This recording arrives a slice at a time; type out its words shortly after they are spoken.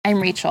I'm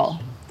Rachel,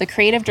 the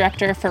creative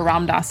director for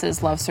Ram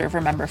Dass's Love Serve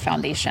Remember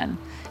Foundation,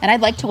 and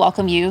I'd like to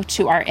welcome you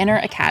to our Inner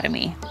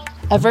Academy,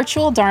 a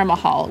virtual Dharma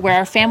hall where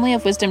our family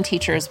of wisdom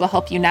teachers will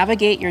help you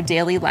navigate your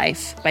daily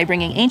life by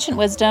bringing ancient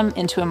wisdom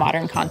into a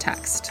modern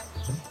context.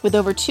 With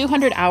over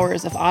 200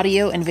 hours of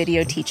audio and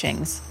video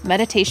teachings,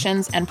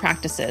 meditations, and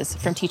practices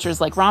from teachers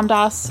like Ram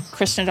Dass,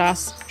 Krishna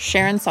Das,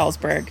 Sharon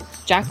Salzberg,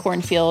 Jack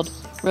Kornfield,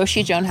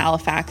 Roshi Joan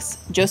Halifax,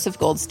 Joseph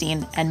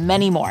Goldstein, and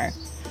many more,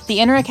 the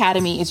Inner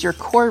Academy is your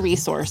core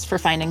resource for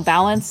finding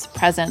balance,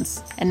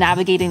 presence, and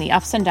navigating the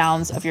ups and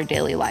downs of your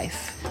daily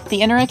life.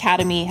 The Inner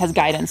Academy has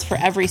guidance for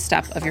every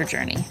step of your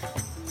journey.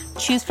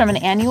 Choose from an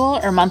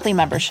annual or monthly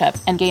membership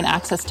and gain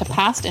access to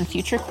past and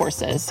future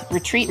courses,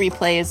 retreat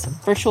replays,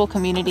 virtual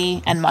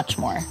community, and much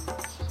more.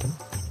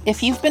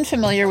 If you've been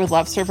familiar with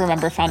Love Serve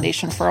Remember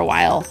Foundation for a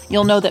while,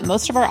 you'll know that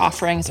most of our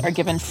offerings are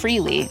given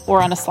freely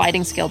or on a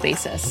sliding scale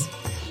basis.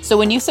 So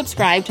when you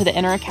subscribe to the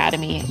Inner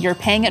Academy, you're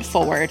paying it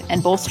forward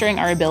and bolstering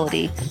our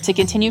ability to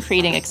continue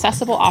creating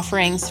accessible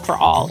offerings for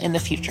all in the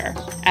future,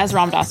 as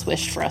Ram Dass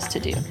wished for us to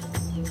do.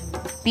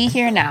 Be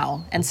here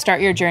now and start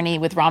your journey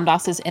with Ram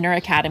Dass's Inner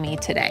Academy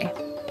today.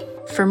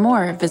 For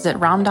more, visit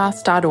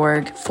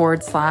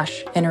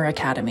ramdass.org/Inner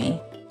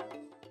Academy.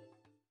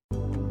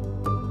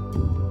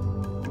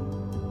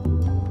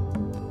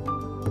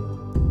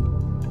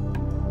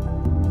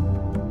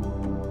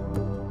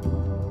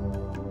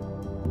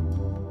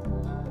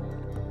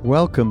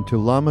 Welcome to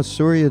Lama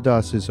Surya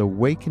Das's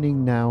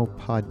Awakening Now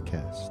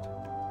podcast.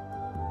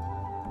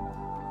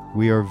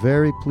 We are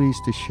very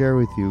pleased to share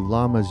with you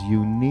Lama's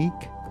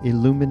unique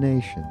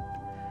illumination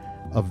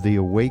of the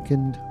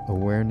Awakened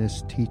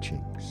Awareness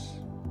teachings.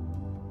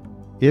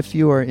 If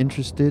you are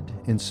interested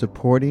in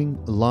supporting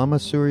Lama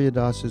Surya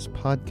Das's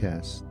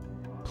podcast,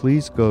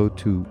 please go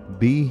to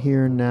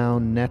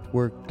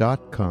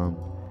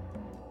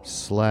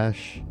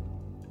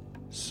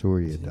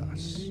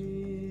BeHereNow.com/Suryadas.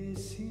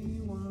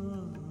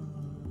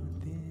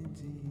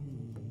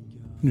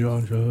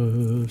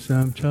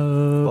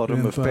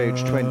 Bottom of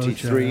page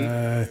 23.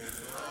 May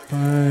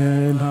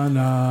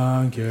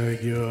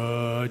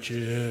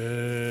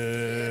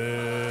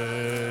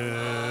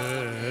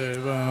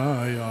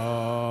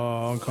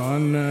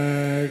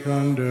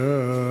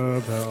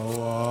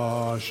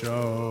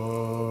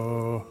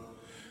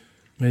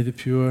the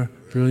pure,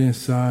 brilliant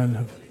sun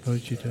of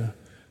Bodhicitta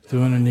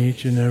dawn in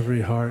each and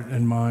every heart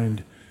and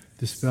mind,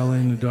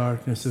 dispelling the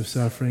darkness of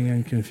suffering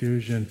and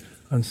confusion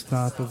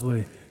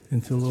unstoppably,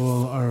 until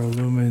all are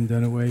illumined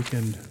and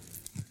awakened.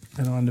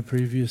 And on the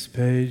previous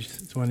page,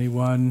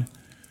 21,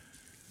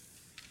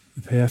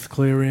 the path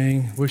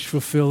clearing, wish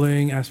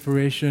fulfilling,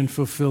 aspiration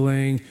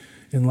fulfilling,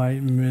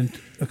 enlightenment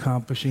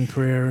accomplishing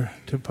prayer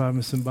to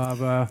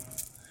Padmasambhava.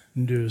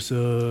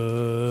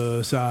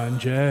 Dusa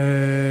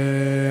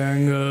Sanjay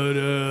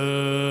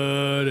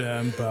Angada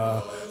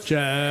Dempa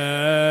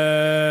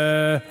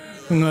Che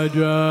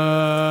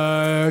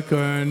Ngadra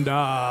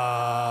Kunda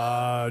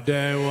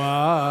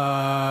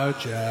Dewa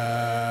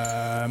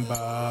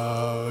Chamba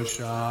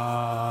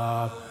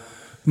Shah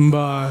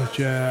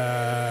Bache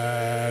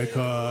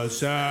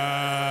Kosa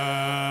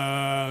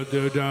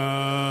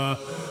Duda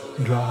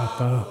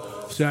Drapa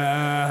Sa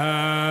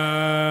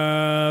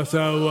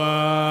Sawa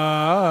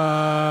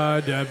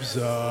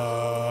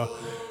Debsa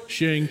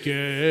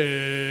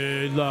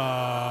Shinke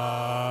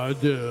La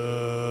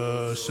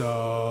Dusa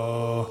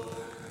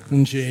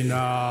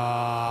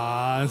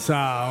Jina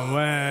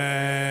Sanwe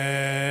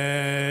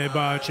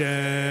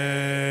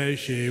Bache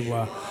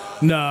Shiva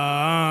Na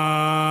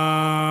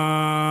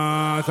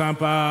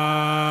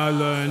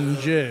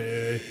Sampalanje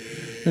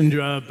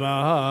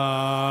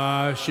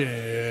Drapa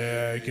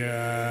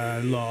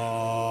Shekan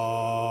Law.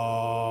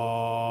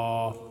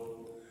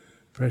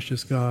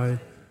 Precious guide,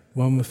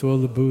 one with all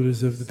the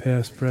Buddhas of the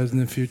past, present,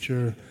 and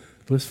future,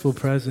 blissful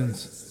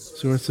presence,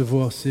 source of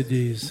all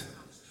siddhis,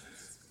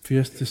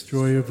 fierce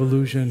destroyer of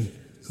illusion,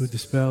 who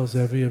dispels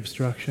every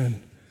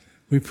obstruction.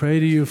 We pray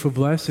to you for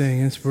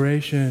blessing,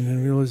 inspiration,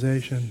 and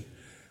realization.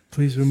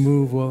 Please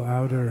remove all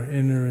outer,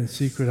 inner, and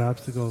secret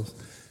obstacles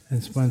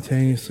and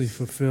spontaneously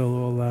fulfill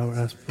all our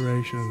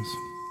aspirations.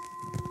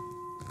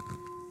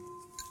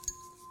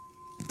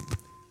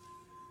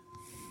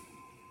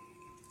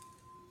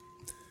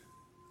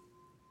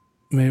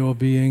 May all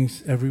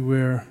beings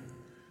everywhere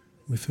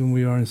with whom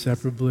we are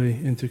inseparably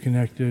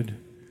interconnected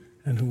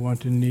and who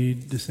want and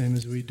need the same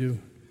as we do,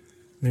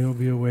 may all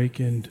be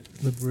awakened,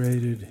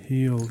 liberated,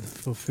 healed,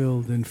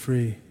 fulfilled, and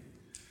free.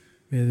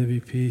 May there be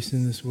peace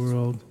in this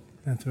world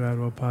and throughout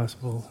all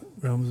possible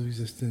realms of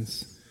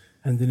existence,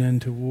 and an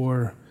end to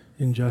war,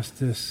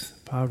 injustice,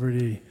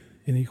 poverty,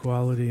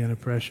 inequality, and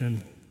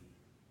oppression.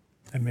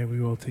 And may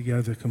we all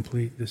together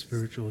complete the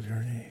spiritual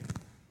journey.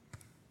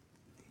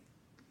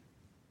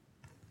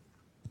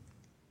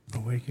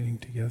 Awakening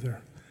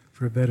together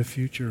for a better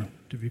future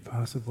to be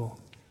possible,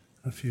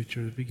 a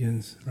future that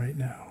begins right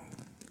now.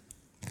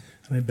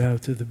 And I bow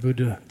to the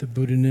Buddha, the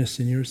Buddha-ness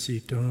in your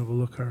seat. Don't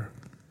overlook her.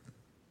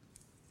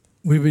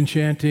 We've been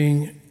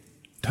chanting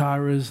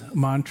Tara's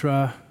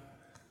mantra,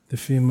 the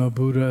female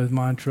Buddha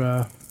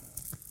mantra,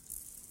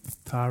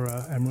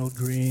 Tara, emerald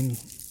green,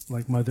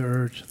 like Mother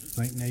Earth,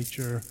 like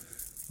nature,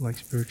 like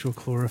spiritual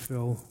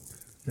chlorophyll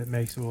that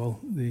makes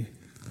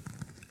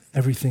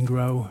everything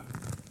grow.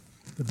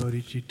 The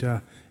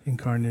bodhicitta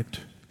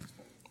incarnate.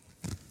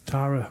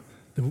 Tara,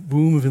 the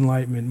womb of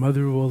enlightenment,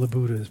 mother of all the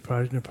Buddhas,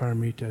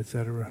 Prajnaparamita,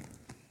 etc.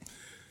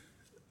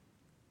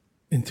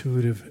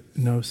 Intuitive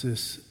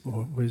gnosis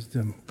or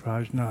wisdom,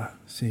 prajna,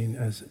 seen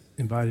as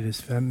embodied as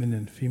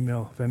feminine,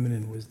 female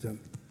feminine wisdom.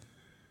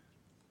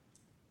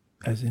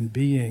 As in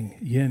being,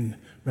 yin,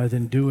 rather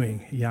than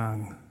doing,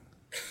 yang.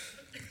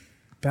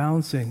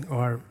 Balancing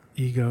our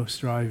ego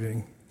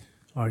striving,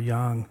 our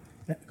yang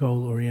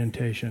goal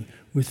orientation,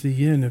 with the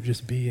yin of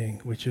just being,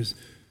 which is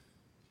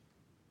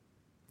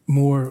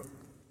more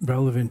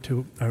relevant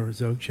to our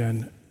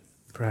Dzogchen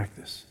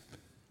practice.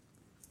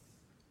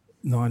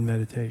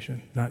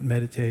 Non-meditation, not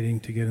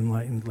meditating to get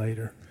enlightened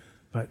later,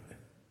 but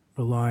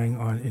relying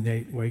on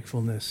innate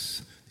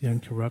wakefulness, the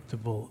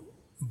uncorruptible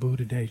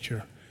Buddha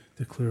nature,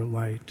 the clear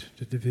light,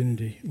 the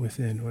divinity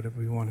within, whatever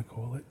we want to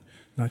call it.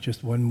 Not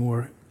just one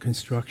more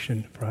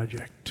construction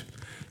project,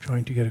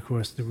 trying to get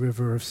across the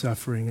river of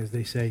suffering, as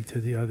they say,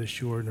 to the other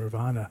shore,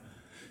 nirvana,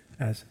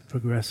 as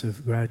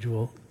progressive,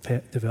 gradual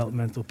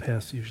developmental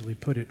paths usually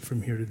put it,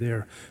 from here to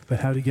there. But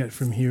how to get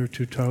from here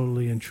to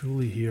totally and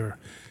truly here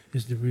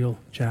is the real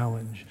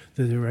challenge,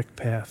 the direct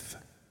path,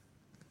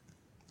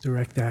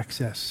 direct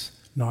access,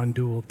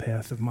 non-dual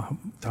path of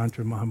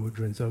Tantra,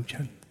 Mahamudra, and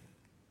Dzogchen.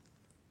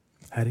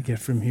 How to get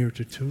from here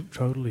to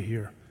totally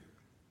here,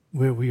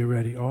 where we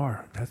already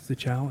are. That's the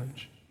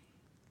challenge.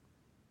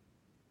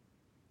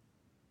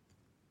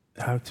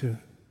 How to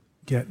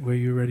get where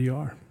you already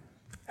are.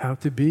 How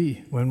to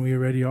be when we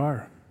already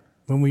are.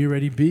 When we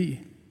already be,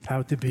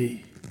 how to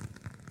be.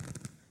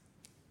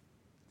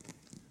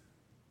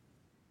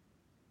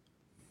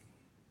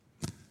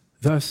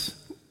 Thus,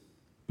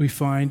 we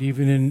find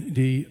even in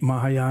the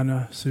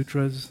Mahayana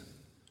Sutras,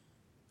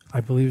 I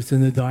believe it's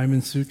in the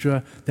Diamond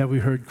Sutra that we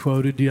heard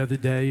quoted the other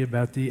day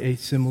about the 8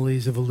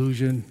 similes of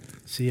illusion.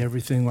 See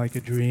everything like a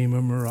dream,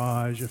 a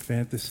mirage, a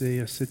fantasy,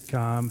 a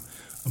sitcom,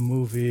 a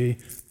movie,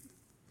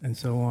 and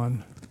so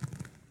on.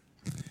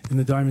 In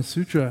the Diamond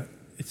Sutra,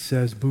 it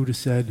says, Buddha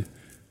said,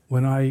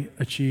 when I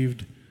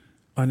achieved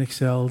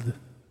unexcelled,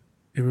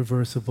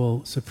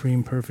 irreversible,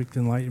 supreme, perfect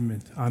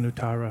enlightenment,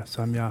 Anuttara,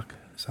 Samyak,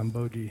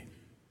 Sambodhi,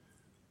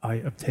 I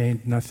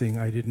obtained nothing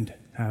I didn't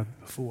have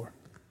before.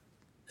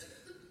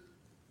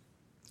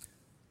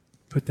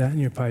 Put that in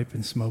your pipe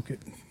and smoke it.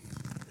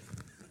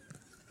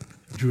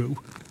 Drew.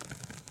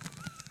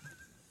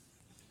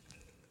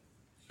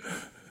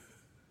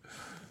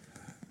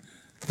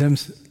 Them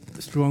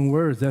strong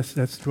words,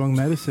 that's strong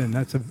medicine.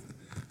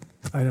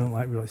 I don't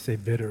like really say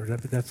bitter,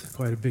 but that's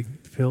quite a big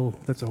pill.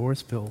 That's a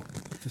horse pill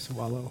to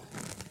swallow.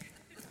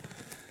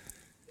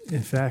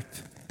 In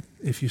fact,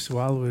 if you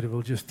swallow it, it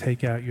will just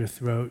take out your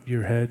throat,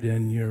 your head,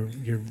 and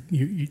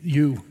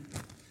you,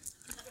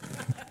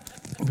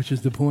 which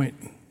is the point.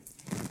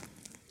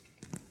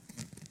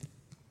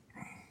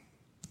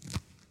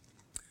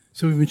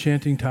 So we've been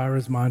chanting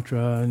Tara's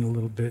mantra and a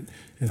little bit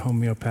in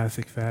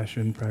homeopathic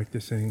fashion,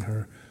 practicing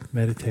her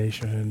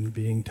meditation,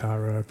 being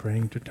Tara,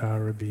 praying to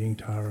Tara, being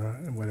Tara,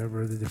 and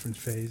whatever the different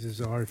phases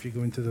are. If you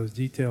go into those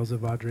details of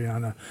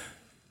Vajrayana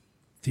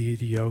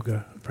deity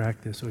yoga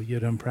practice or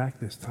Yidam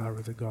practice,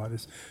 Tara the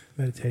goddess,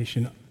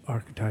 meditation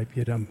archetype,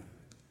 Yidam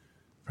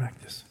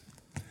practice.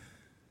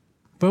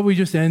 But we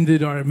just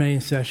ended our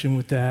main session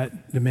with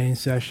that, the main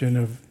session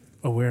of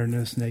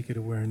awareness, naked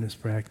awareness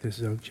practice,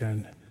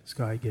 Dzogchen,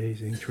 sky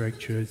gazing, Treg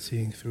Chud,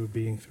 seeing through,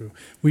 being through.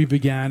 We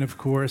began, of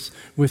course,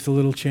 with a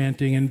little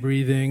chanting and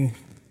breathing.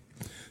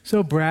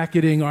 So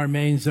bracketing our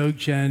main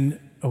Dzogchen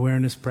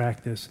awareness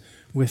practice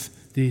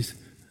with these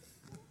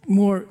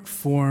more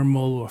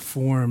formal or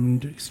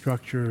formed,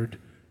 structured,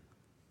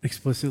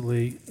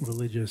 explicitly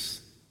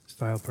religious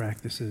style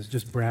practices,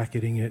 just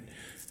bracketing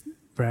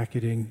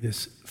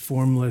this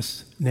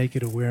formless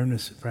naked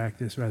awareness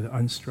practice, rather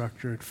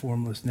unstructured,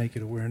 formless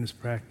naked awareness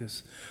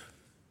practice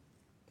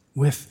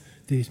with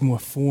these more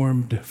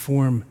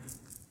form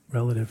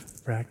relative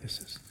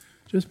practices.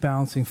 Just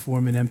balancing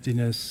form and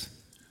emptiness,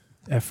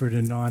 effort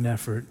and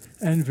non-effort,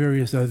 and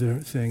various other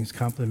things,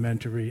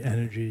 complementary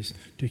energies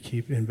to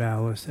keep in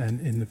balance and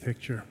in the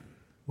picture,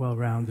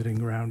 well-rounded and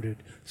grounded,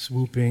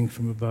 swooping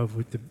from above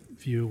with the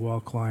view while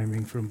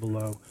climbing from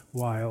below,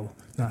 while,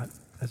 not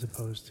as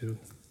opposed to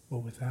or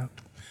without,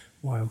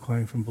 while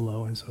climbing from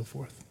below and so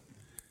forth.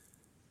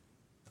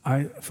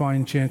 I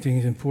find chanting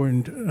is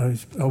important.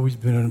 It's always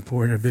been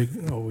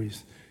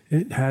always.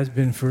 It has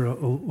been for a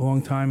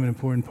long time an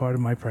important part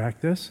of my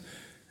practice.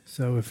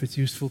 So if it's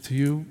useful to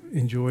you,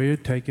 enjoy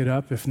it, take it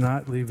up. If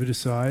not, leave it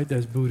aside,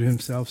 as Buddha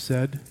himself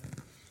said.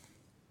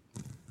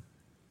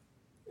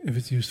 If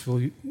it's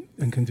useful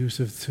and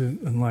conducive to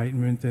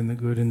enlightenment and the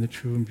good and the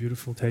true and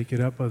beautiful, take it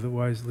up.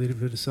 Otherwise,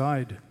 leave it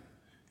aside.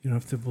 You don't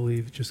have to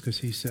believe just because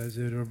he says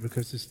it or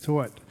because it's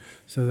taught.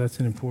 So that's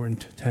an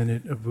important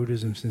tenet of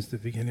Buddhism since the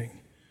beginning.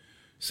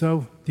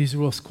 So these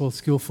are all called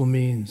skillful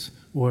means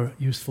or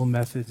useful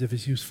methods if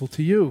it's useful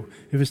to you.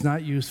 If it's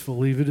not useful,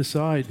 leave it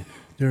aside.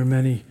 There are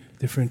many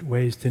different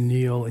ways to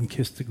kneel and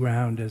kiss the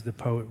ground, as the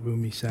poet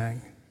Rumi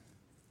sang.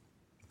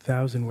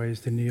 1,000 ways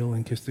to kneel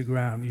and kiss the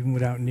ground, even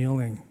without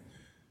kneeling.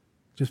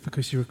 Just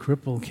because you're a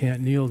cripple,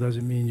 can't kneel,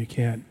 doesn't mean you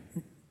can't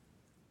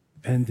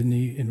bend the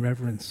knee in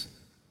reverence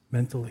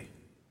mentally,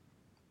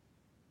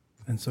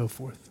 and so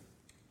forth.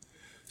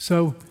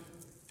 So,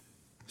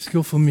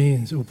 skillful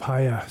means,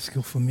 upaya,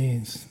 skillful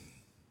means,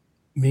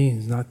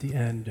 not the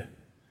end.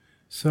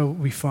 So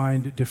we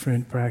find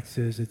different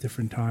practices at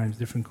different times,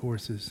 different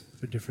courses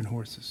for different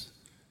horses,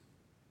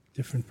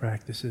 different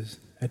practices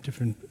at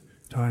different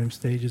times,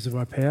 stages of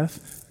our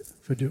path,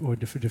 for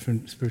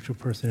different spiritual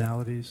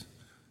personalities,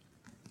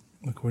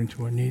 according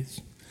to our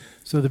needs.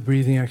 So the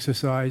breathing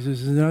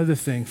exercises is another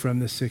thing from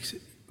the 6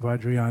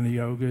 Vajrayana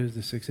yogas,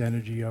 the 6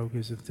 energy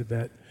yogas of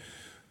Tibet.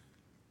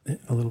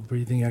 A little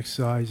breathing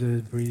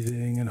exercises,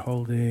 breathing and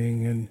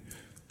holding and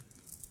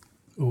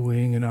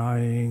oohing and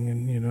eyeing,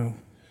 and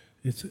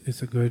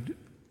it's a good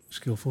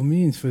skillful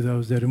means for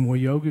those that are more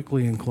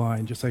yogically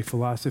inclined, just like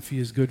philosophy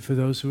is good for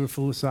those who are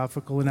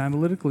philosophical and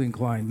analytically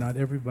inclined. Not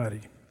everybody,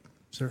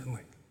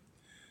 certainly.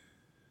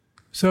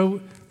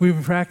 So we've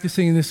been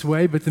practicing in this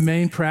way, but the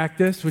main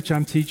practice, which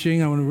I'm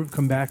teaching, I want to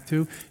come back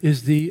to,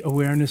 is the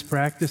awareness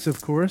practice,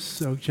 of course,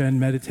 Dzogchen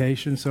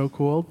meditation,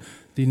 so-called,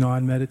 the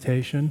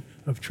non-meditation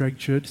of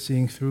Tregchut,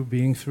 seeing through,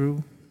 being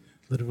through,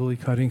 literally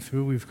cutting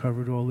through. We've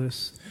covered all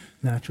this.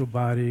 Natural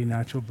body,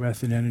 natural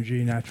breath and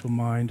energy, natural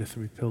mind, the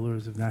 3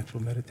 pillars of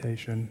natural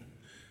meditation.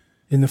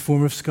 In the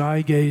form of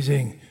sky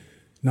gazing,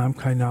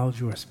 Namkhai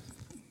knowledge, or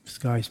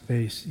sky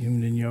space,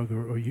 human yoga,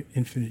 or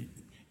infinite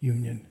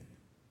union.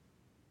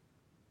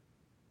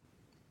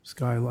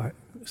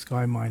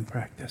 Sky mind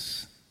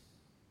practice,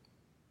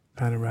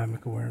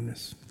 panoramic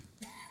awareness.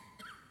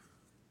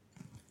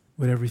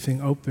 With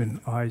everything open,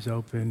 eyes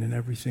open, and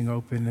everything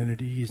open and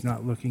at ease,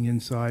 not looking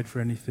inside for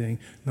anything,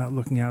 not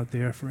looking out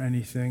there for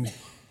anything,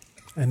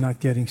 and not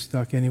getting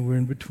stuck anywhere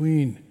in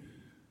between.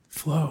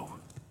 Flow.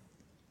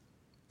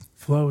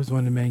 Flow is one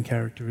of the main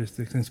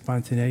characteristics, and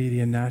spontaneity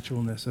and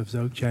naturalness of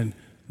Dzogchen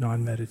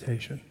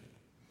non-meditation,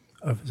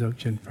 of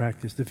Dzogchen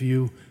practice,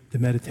 the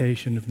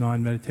meditation of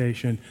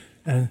non-meditation,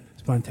 and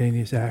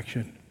spontaneous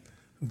action,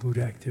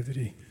 Buddha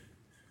activity.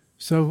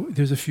 So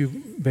there's a few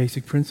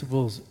basic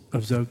principles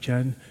of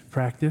Dzogchen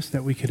practice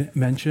that we could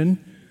mention.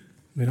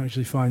 We don't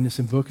usually find this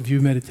in book.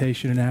 View,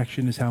 meditation, and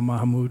action is how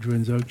Mahamudra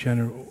and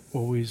Dzogchen are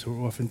always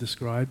or often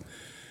described.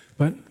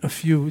 But a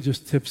few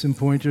just tips and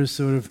pointers,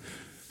 sort of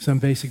some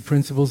basic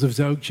principles of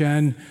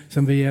Dzogchen.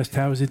 Somebody asked,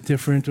 how is it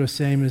different or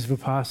same as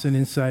Vipassana,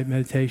 insight,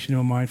 meditation,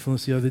 or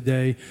mindfulness the other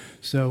day?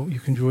 So you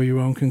can draw your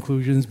own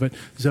conclusions. But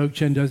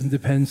Dzogchen doesn't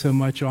depend so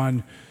much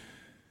on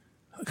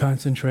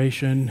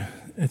concentration,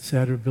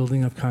 etc.,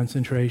 building up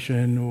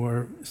concentration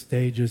or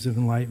stages of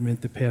enlightenment,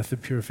 the path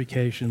of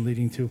purification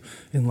leading to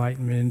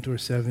enlightenment or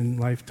 7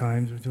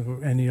 lifetimes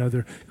or any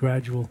other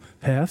gradual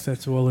path.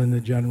 That's all in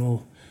the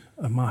general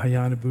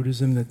Mahayana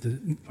Buddhism that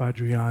the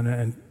Vajrayana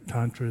and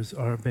Tantras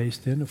are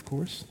based in, of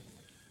course.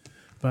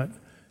 But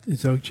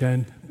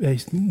Dzogchen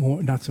based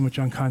more, not so much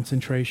on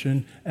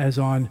concentration as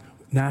on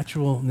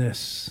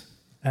naturalness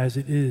as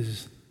it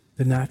is,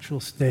 the natural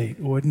state,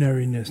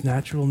 ordinariness.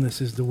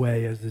 Naturalness is the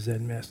way, as the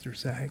Zen master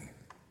sang.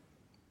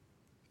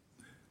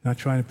 Not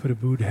trying to put a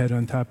Buddha head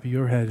on top of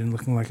your head and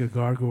looking like a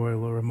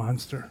gargoyle or a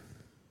monster,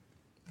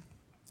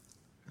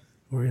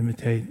 or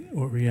imitate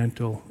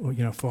Oriental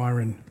or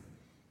foreign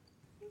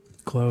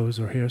clothes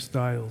or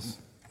hairstyles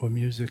or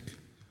music,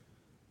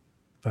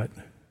 but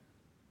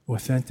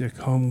authentic,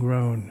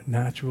 homegrown,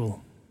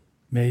 natural,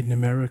 made in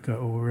America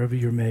or wherever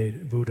you're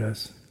made,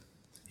 Buddhas.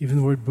 Even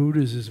the word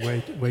Buddhas is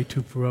way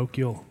too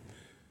parochial.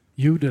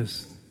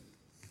 Yuddhas.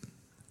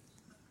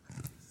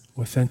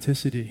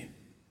 Authenticity,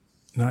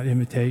 not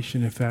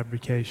imitation and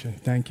fabrication.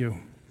 Thank you.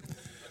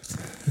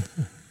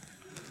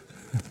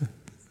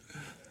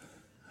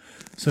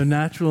 So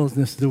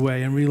naturalness is the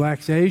way, and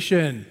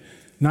relaxation,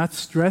 not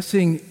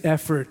stressing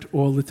effort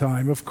all the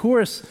time. Of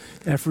course,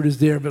 effort is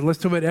there, but let's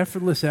talk about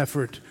effortless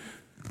effort.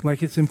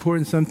 Like it's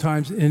important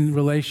sometimes in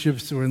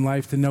relationships or in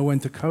life to know when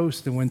to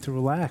coast and when to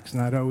relax,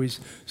 not always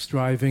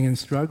striving and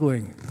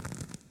struggling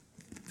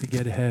to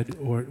get ahead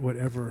or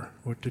whatever,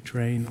 or to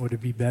train or to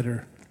be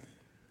better.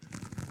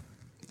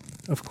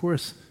 Of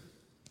course,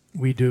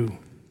 we do.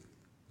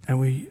 And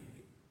we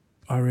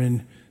are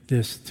in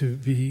this to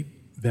be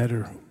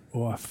better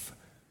off,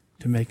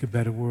 to make a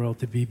better world,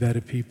 to be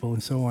better people,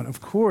 and so on. Of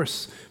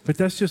course, but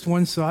that's just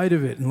one side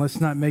of it, and let's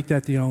not make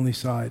that the only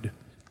side.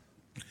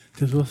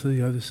 There's also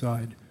the other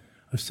side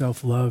of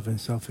self-love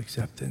and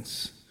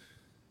self-acceptance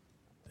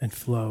and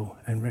flow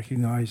and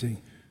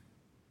recognizing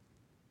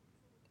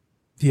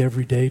the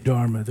everyday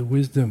Dharma, the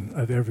wisdom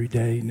of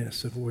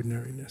everydayness, of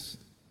ordinariness.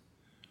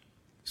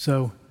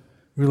 So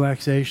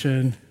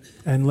relaxation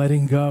and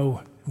letting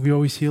go. We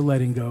always hear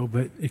letting go,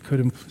 but it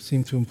could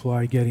seem to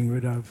imply getting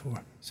rid of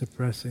or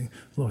suppressing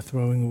or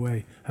throwing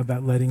away. How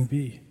about letting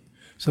be?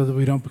 So that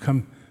we don't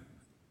become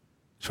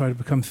try to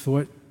become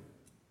thought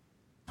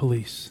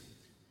police,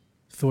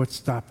 thought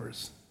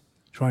stoppers,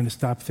 trying to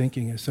stop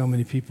thinking, as so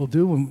many people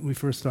do when we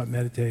first start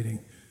meditating.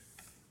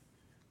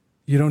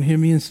 You don't hear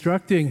me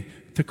instructing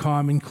to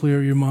calm and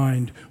clear your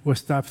mind or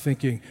stop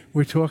thinking.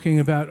 We're talking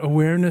about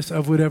awareness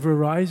of whatever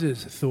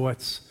arises,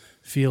 thoughts,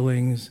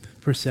 feelings,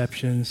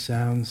 perceptions,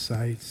 sounds,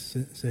 sights,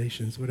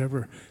 sensations,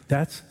 whatever.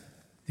 That's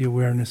the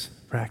awareness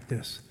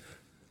practice.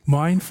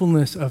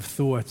 Mindfulness of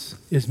thoughts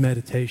is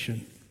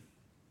meditation.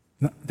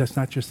 That's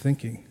not just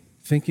thinking.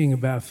 Thinking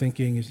about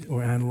thinking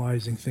or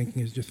analyzing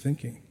thinking is just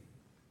thinking,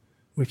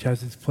 which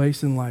has its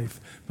place in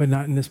life, but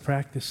not in this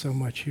practice so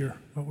much here,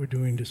 what we're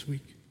doing this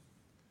week.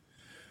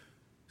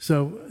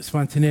 So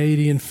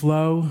spontaneity and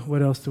flow.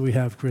 What else do we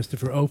have,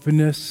 Christopher?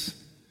 Openness.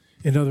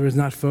 In other words,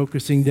 not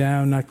focusing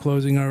down, not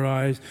closing our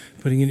eyes,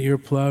 putting in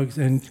earplugs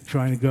and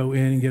trying to go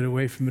in and get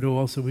away from it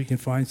all so we can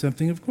find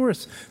something. Of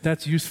course,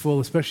 that's useful,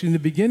 especially in the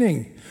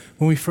beginning.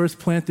 When we first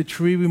plant the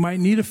tree, we might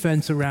need a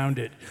fence around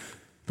it.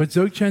 But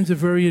Dzogchen's a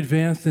very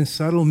advanced and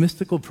subtle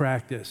mystical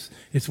practice.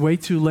 It's way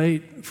too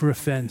late for a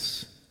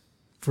fence,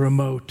 for a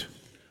moat,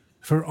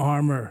 for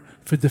armor,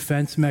 for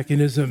defense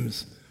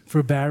mechanisms,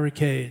 for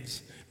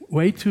barricades.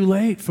 Way too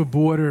late for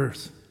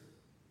borders.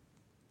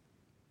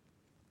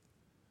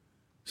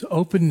 So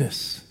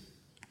openness,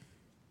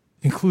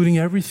 including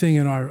everything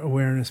in our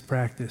awareness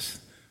practice.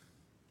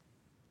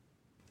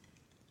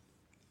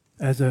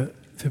 As a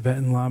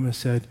Tibetan Lama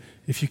said,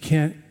 if you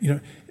can't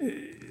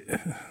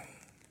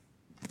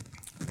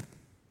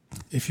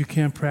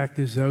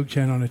practice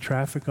Dzogchen on a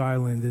traffic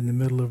island in the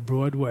middle of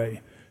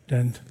Broadway,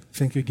 then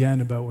think again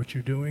about what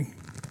you're doing.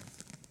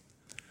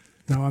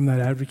 Now, I'm not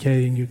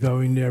advocating you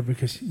going there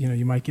because,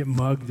 you might get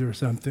mugged or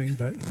something,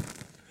 but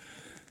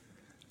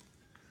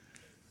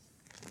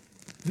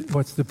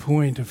what's the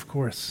point, of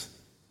course?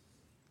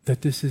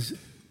 That this is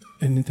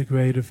an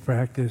integrative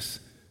practice.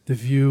 The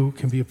view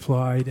can be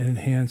applied and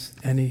enhanced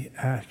any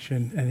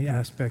action, any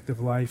aspect of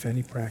life,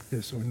 any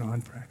practice or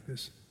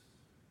non-practice.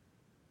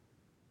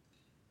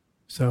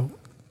 So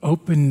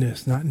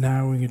openness, not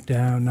narrowing it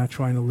down, not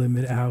trying to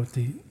limit out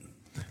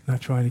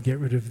not trying to get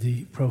rid of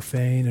the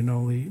profane and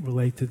only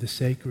relate to the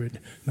sacred,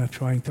 not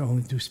trying to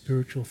only do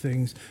spiritual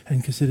things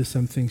and consider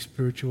some things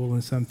spiritual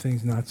and some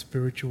things not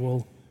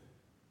spiritual.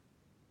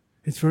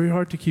 It's very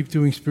hard to keep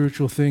doing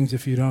spiritual things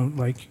if you don't,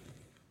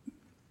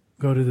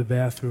 go to the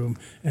bathroom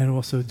and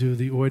also do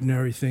the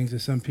ordinary things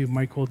that some people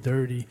might call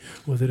dirty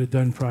or that are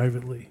done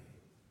privately.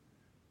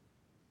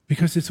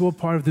 Because it's all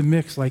part of the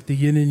mix, like the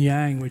yin and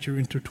yang, which are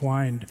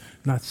intertwined,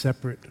 not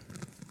separate.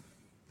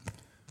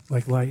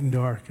 Like light and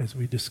dark, as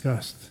we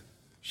discussed.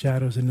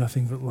 Shadows are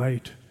nothing but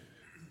light.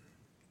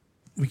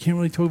 We can't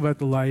really talk about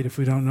the light if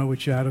we don't know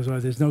what shadows are.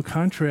 There's no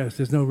contrast.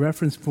 There's no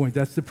reference point.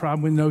 That's the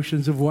problem with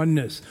notions of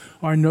oneness.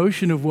 Our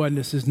notion of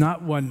oneness is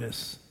not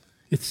oneness.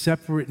 It's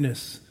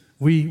separateness.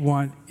 We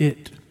want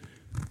it.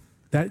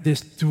 There's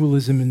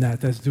dualism in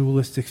that. That's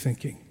dualistic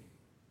thinking,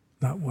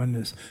 not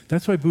oneness.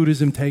 That's why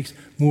Buddhism takes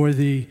more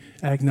the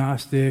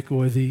agnostic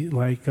or the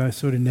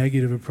sort of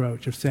negative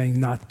approach of saying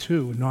not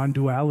two.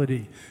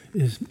 Non-duality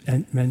is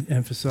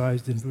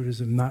emphasized in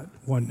Buddhism, not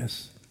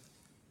oneness.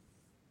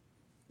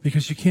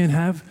 Because you can't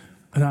have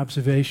an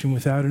observation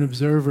without an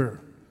observer,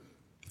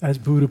 as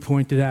Buddha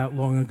pointed out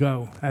long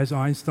ago, as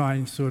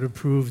Einstein sort of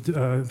proved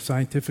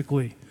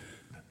scientifically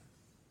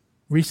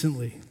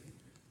recently.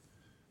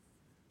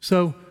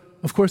 So,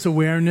 of course,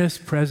 awareness,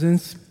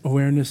 presence.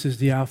 Awareness is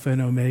the alpha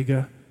and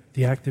omega,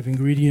 the active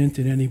ingredient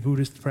in any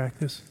Buddhist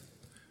practice.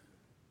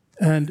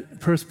 And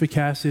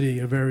perspicacity,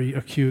 a very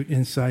acute,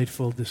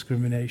 insightful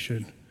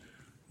discrimination,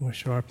 or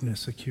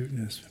sharpness,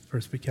 acuteness,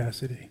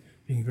 perspicacity,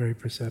 being very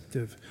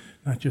perceptive,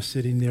 not just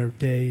sitting there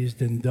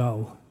dazed and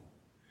dull.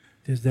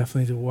 There's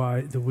definitely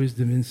the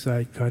wisdom,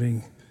 insight,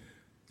 cutting,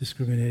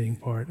 discriminating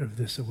part of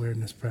this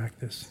awareness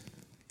practice.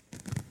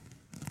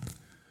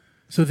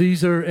 So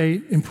these are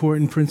 8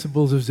 important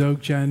principles of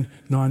Dzogchen,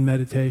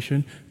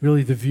 non-meditation.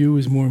 Really, the view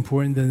is more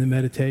important than the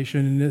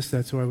meditation in this.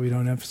 That's why we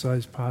don't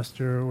emphasize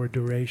posture or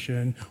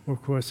duration or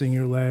crossing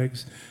your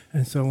legs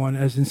and so on,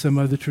 as in some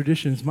other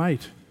traditions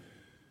might.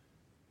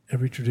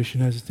 Every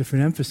tradition has a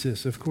different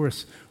emphasis. Of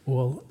course,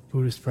 all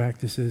Buddhist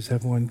practices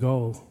have one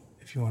goal,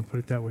 if you want to put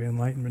it that way,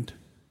 enlightenment,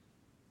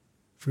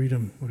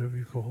 freedom, whatever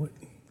you call it.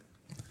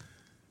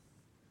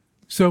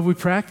 So we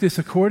practice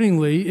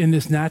accordingly in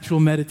this natural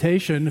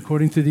meditation,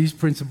 according to these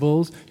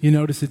principles. You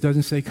notice it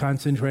doesn't say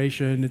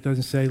concentration, it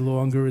doesn't say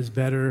longer is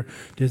better.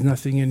 There's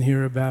nothing in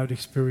here about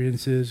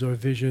experiences or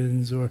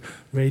visions or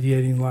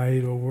radiating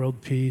light or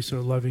world peace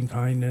or loving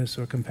kindness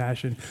or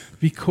compassion,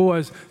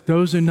 because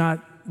those are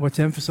not what's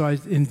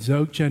emphasized in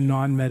Dzogchen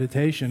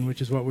non-meditation,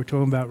 which is what we're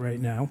talking about right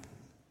now.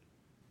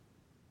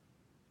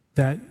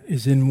 That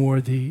is in more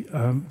the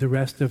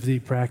rest of the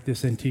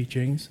practice and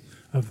teachings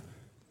of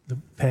the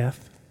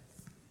path.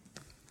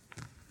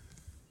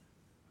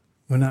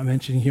 We're not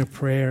mentioning here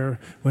prayer.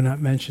 We're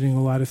not mentioning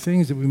a lot of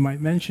things that we might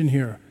mention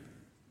here.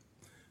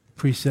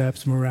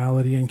 precepts,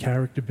 morality, and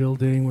character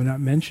building. We're not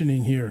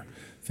mentioning here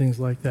things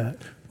like that.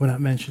 We're not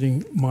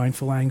mentioning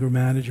mindful anger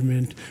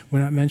management.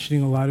 We're not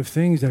mentioning a lot of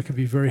things that could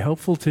be very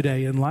helpful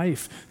today in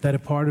life that are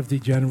part of the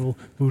general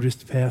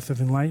Buddhist path of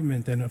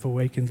enlightenment and of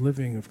awakened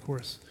living, of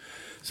course.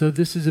 So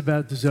this is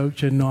about the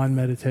Dzogchen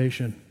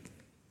non-meditation.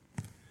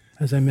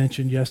 As I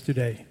mentioned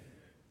yesterday,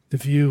 the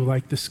view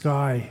like the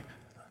sky,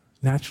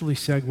 naturally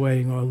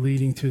segueing or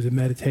leading to the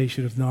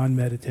meditation of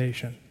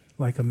non-meditation,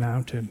 like a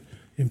mountain,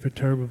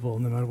 imperturbable,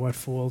 no matter what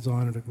falls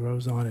on it or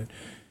grows on it,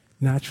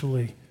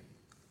 naturally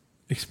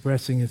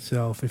expressing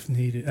itself if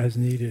needed, as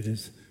needed,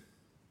 is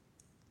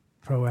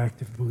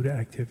proactive Buddha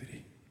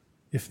activity,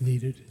 if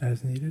needed,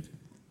 as needed,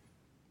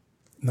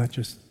 not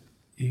just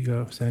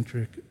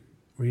egocentric,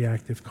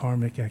 reactive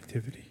karmic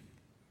activity,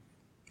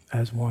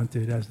 as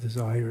wanted, as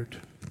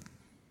desired.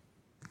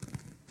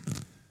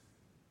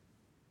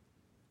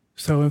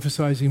 So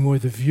emphasizing more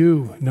the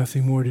view,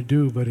 nothing more to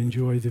do but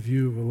enjoy the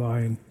view,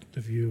 rely on the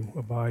view,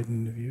 abide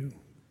in the view.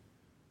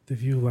 The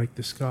view like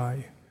the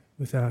sky,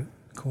 without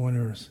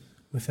corners,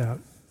 without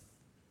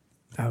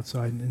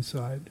outside and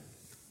inside.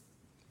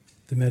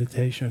 The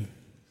meditation,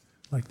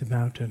 like the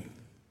mountain.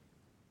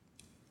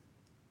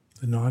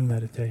 The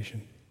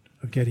non-meditation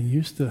of getting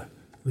used to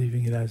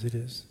leaving it as it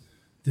is.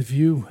 The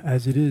view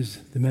as it is,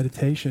 the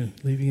meditation,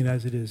 leaving it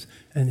as it is,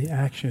 and the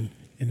action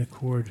in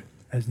accord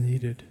as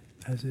needed,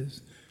 as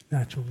is.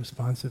 Natural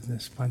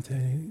responsiveness,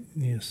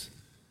 spontaneous,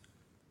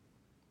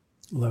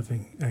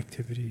 loving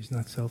activities,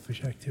 not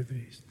selfish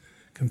activities.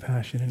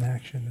 Compassion in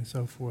action, and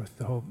so forth,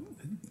 the whole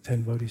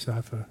 10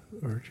 bodhisattva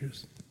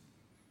urges.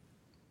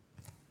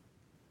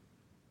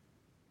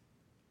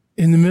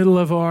 In the middle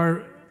of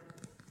our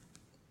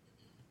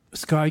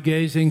sky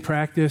gazing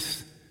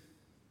practice,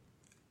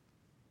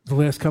 the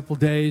last couple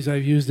days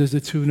I've used as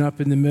a tune-up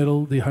in the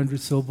middle the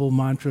 100-syllable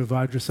mantra of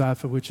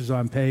Vajrasattva, which is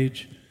on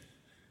page.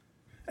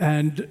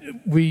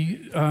 And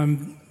we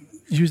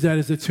use that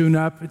as a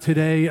tune-up.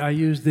 Today I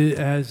used it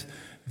as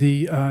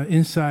the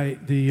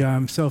insight,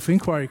 the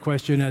self-inquiry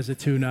question as a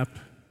tune-up,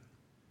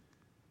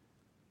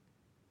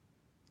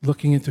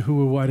 looking into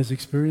who or what is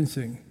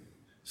experiencing.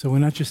 So we're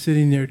not just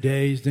sitting there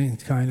dazed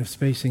and kind of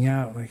spacing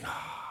out, like,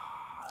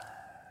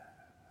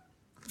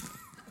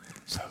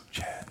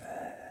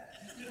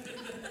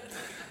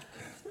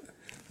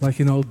 like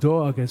an old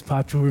dog, as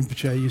Patrul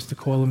Rinpoche used to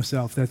call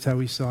himself. That's how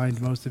he signed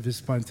most of his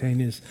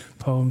spontaneous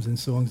poems and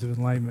songs of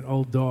enlightenment.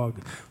 Old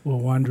dog, or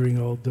wandering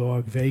old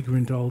dog,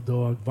 vagrant old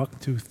dog,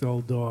 buck-toothed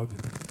old dog.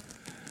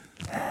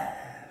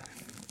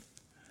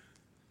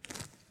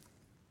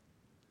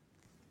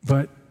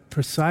 But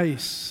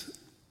precise,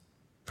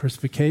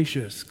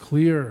 perspicacious,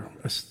 clear,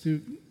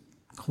 astute,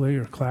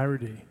 clear,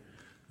 clarity,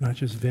 not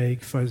just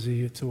vague,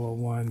 fuzzy, it's all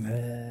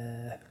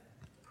one,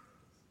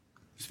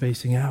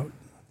 spacing out.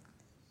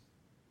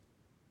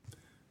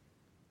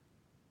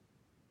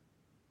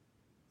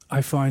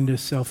 I find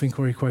this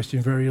self-inquiry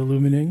question very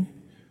illuminating.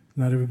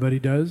 Not everybody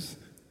does.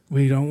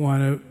 We don't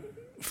want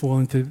to fall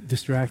into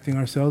distracting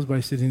ourselves by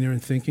sitting there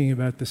and thinking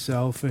about the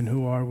self and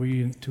who are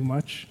we and too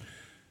much.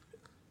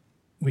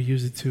 We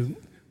use it to,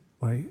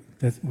 like,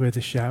 that's where the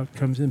shout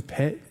comes in,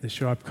 pet, the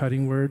sharp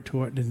cutting word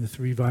taught in the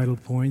 3 vital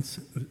points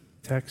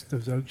text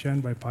of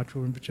Dzogchen by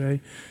Patrul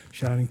Rinpoche,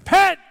 shouting,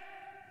 pet!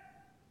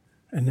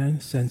 And then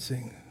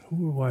sensing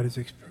who or what is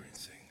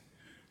experiencing.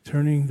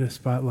 Turning the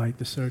spotlight,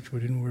 the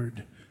searchward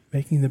inward,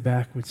 making the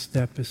backward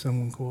step, as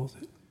someone calls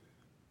it.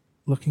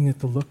 Looking at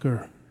the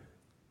looker,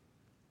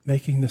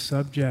 making the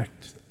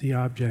subject the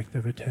object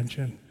of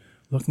attention.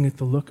 Looking at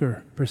the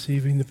looker,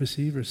 perceiving the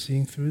perceiver,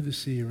 seeing through the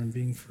seer and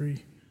being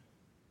free.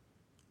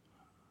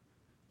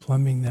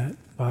 Plumbing that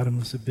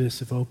bottomless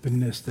abyss of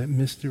openness, that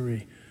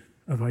mystery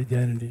of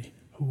identity.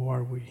 Who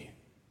are we?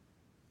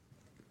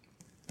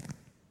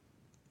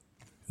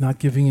 Not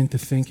giving into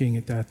thinking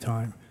at that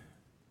time.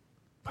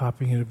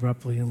 Popping it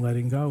abruptly and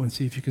letting go, and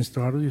see if you can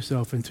startle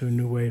yourself into a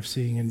new way of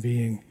seeing and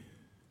being.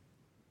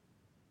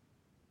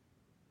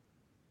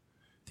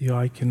 The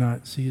eye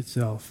cannot see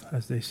itself,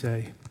 as they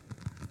say.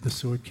 The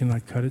sword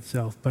cannot cut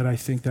itself, but I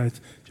think that's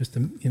just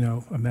a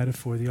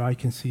metaphor. The eye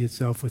can see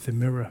itself with a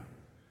mirror,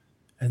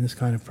 and this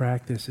kind of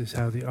practice is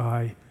how the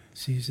eye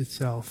sees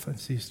itself and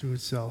sees through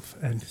itself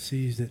and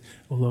sees that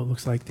although it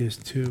looks like there's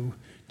two,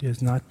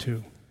 there's not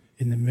two.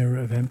 In the mirror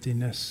of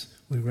emptiness,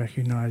 we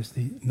recognize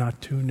the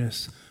not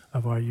two-ness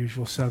of our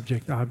usual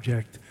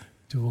subject-object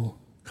dual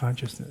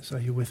consciousness. Are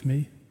you with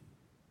me?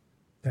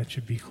 That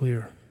should be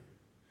clear.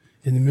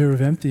 In the mirror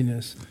of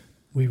emptiness,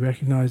 we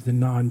recognize the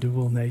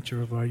non-dual nature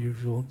of our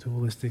usual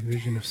dualistic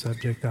vision of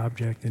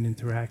subject-object and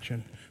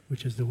interaction,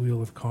 which is the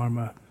wheel of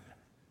karma.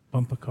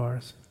 Bumper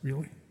cars,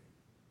 really?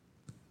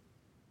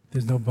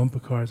 There's no bumper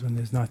cars when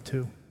there's not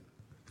two.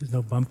 There's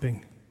no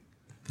bumping.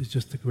 There's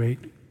just a great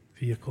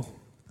vehicle.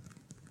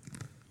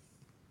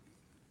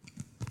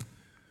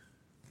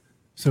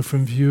 So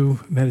from view,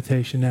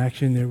 meditation,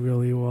 action, they're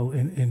really all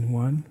in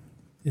one,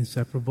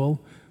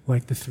 inseparable,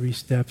 like the 3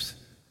 steps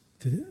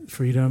to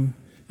freedom,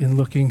 in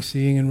looking,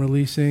 seeing, and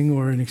releasing,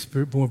 or in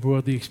more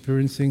broadly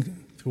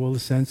experiencing through all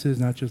the senses,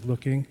 not just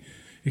looking.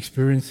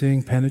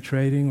 experiencing,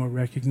 penetrating, or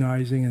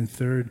recognizing, and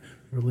third,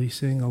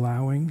 releasing,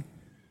 allowing,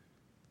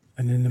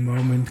 and in the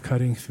moment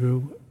cutting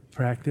through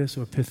practice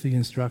or pith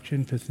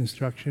instruction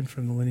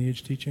from the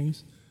lineage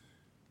teachings.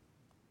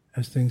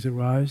 As things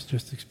arise,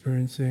 just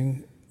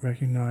experiencing,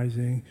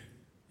 recognizing,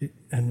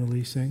 and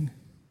releasing.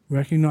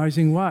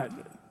 Recognizing what?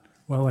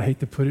 Well, I hate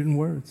to put it in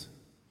words.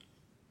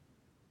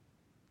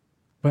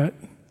 But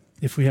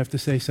if we have to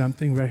say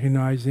something,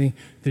 recognizing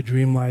the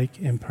dreamlike,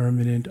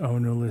 impermanent,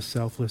 ownerless,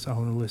 selfless,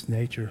 ownerless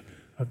nature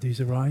of these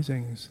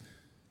arisings.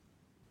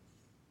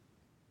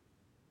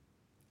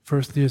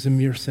 First there's a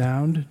mere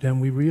sound, then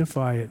we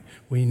reify it.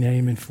 We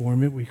name and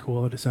form it, we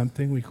call it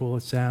something, we call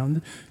it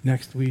sound.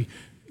 Next we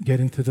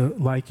get into the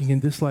liking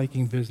and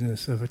disliking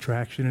business of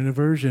attraction and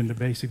aversion, the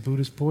basic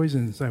Buddhist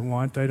poisons. I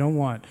want, I don't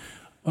want.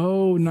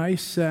 Oh,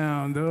 nice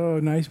sound. Oh,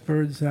 nice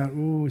bird sound.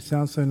 Ooh, it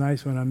sounds so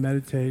nice when I'm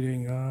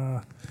meditating.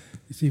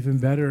 It's even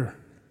better.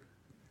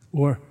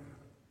 Or,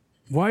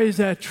 why is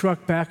that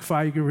truck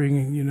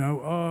backfiring? You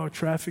know, oh,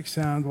 traffic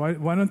sound.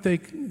 Why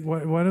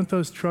don't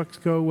those trucks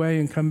go away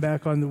and come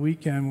back on the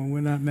weekend when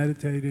we're not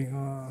meditating?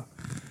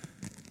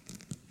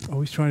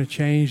 Always trying to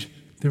change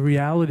the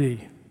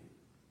reality.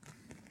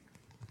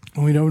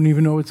 And we don't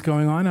even know what's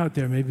going on out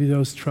there. Maybe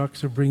those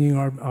trucks are bringing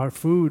our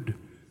food.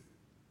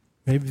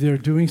 Maybe they're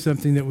doing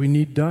something that we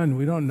need done.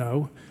 We don't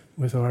know.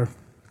 With our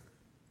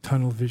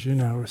tunnel vision,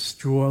 our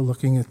straw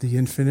looking at the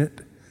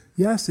infinite.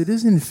 Yes, it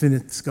is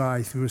infinite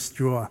sky through a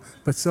straw,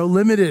 but so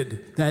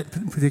limited, that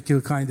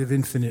particular kind of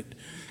infinite,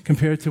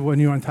 compared to when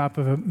you're on top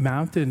of a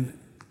mountain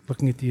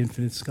looking at the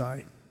infinite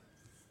sky.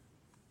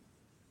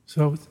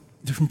 So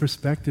different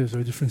perspectives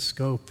or different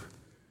scope.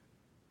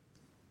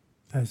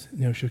 As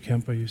Nyosho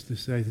Kempo used to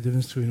say, the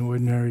difference between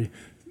ordinary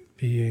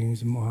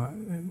beings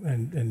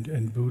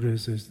and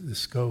Buddhas is the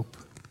scope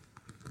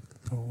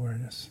of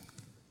awareness.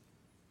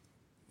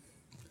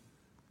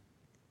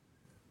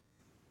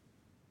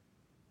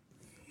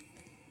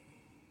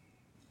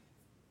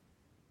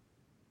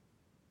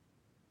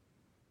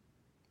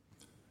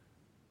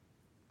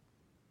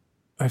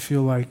 I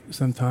feel like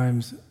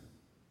sometimes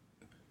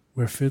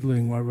we're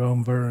fiddling while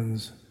Rome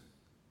burns.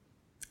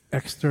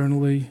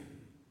 Externally,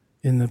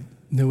 in the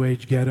New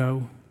Age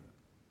ghetto,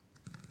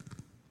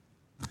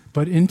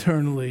 but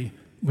internally,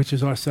 which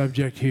is our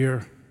subject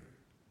here,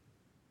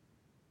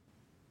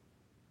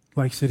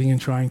 like sitting and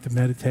trying to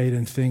meditate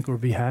and think or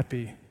be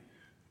happy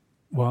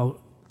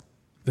while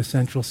the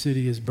central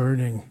city is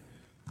burning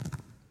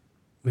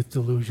with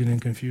delusion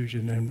and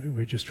confusion, and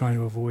we're just trying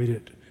to avoid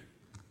it,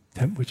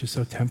 which is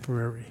so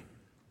temporary.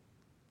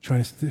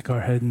 Trying to stick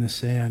our head in the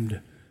sand,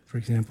 for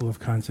example,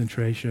 of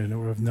concentration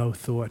or of no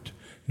thought.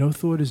 No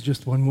thought is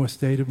just one more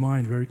state of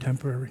mind, very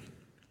temporary.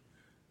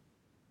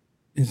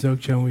 In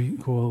Dzogchen,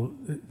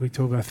 we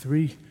talk about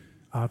three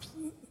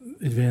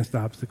advanced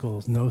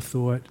obstacles: no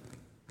thought,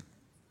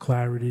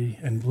 clarity,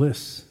 and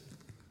bliss.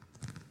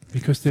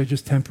 Because they're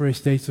just temporary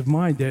states of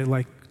mind. They're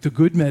like the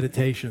good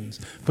meditations,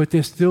 but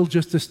they're still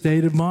just a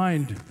state of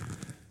mind.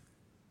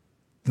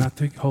 Not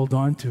to hold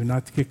on to,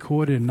 not to get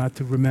caught in, not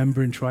to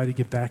remember and try to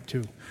get back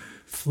to.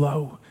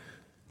 Flow.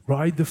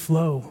 Ride the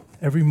flow.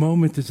 Every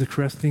moment is a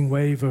cresting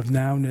wave of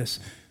nowness,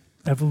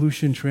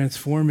 evolution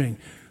transforming.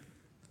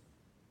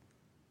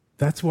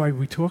 That's why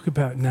we talk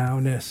about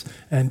nowness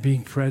and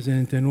being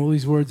present and all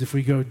these words. If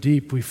we go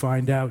deep, we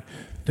find out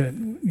that,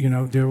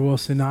 they're all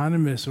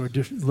synonymous or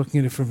looking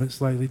at it from a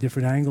slightly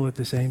different angle at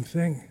the same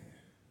thing.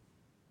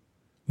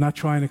 Not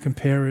trying to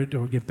compare it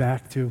or get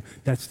back to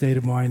that state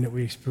of mind that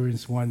we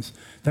experienced once.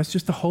 That's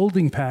just a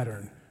holding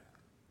pattern.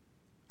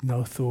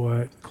 No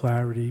thought,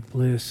 clarity,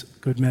 bliss,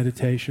 good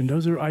meditation.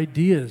 Those are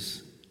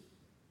ideas.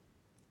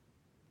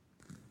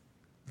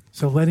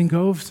 So letting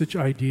go of such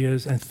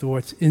ideas and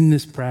thoughts in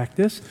this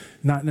practice,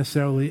 not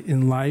necessarily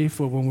in life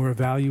or when we're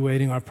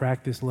evaluating our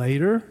practice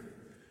later,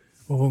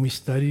 or when we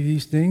study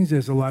these things.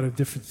 There's a lot of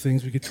different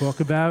things we could talk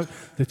about.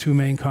 The two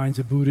main kinds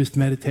of Buddhist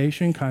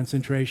meditation,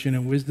 concentration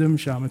and wisdom,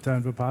 shamatha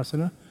and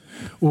vipassana.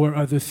 Or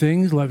other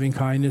things, loving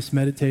kindness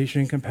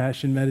meditation,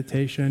 compassion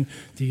meditation,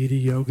 deity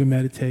yoga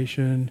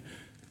meditation,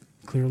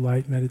 clear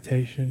light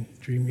meditation,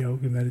 dream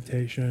yoga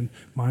meditation,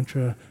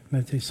 mantra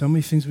meditation. So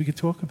many things we could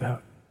talk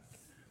about.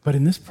 But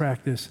in this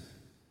practice,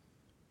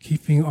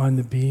 keeping on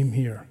the beam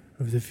here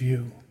of the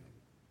view.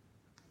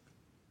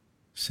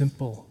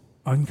 Simple,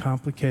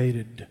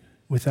 uncomplicated,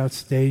 without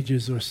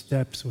stages or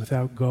steps,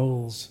 without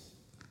goals.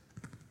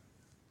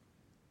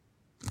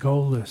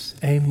 Goalless,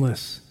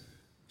 aimless,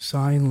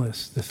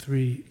 signless, the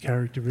three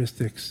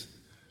characteristics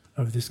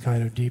of this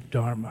kind of deep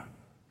Dharma.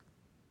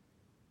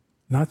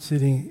 Not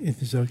sitting in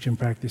the Dzogchen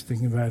practice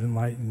thinking about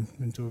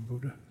enlightenment or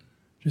Buddha.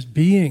 Just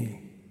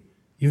being.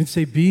 Even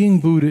say being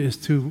Buddha is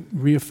too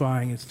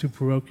reifying, it's too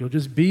parochial.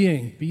 Just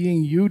being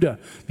Yuddha,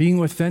 being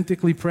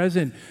authentically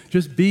present,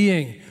 just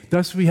being.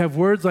 Thus we have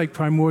words like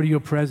primordial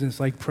presence,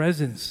 like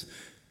presence.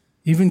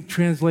 Even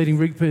translating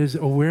Rigpa as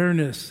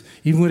awareness,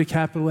 even with a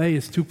capital A,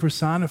 is too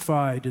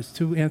personified, it's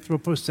too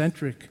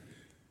anthropocentric.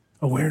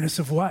 Awareness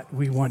of what,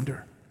 we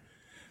wonder?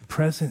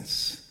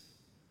 Presence.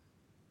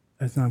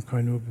 as Nam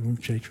Karno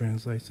Rinpoche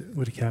translates it,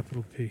 with a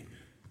capital P.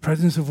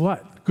 Presence of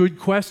what? Good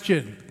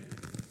question.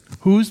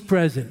 Who's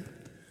present?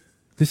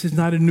 This is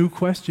not a new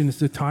question.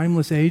 It's a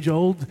timeless,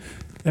 age-old,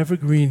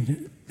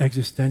 evergreen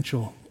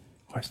existential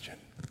question.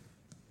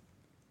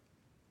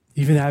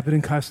 Even Abbott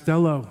and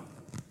Costello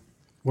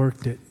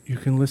worked it. You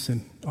can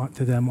listen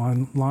to them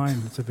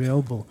online. It's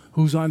available.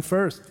 Who's on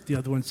first? The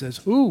other one says,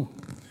 who?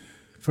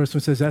 First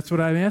one says, that's what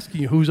I'm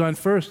asking you. Who's on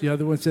first? The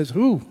other one says,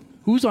 who?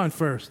 Who's on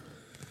first?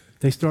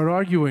 They start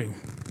arguing.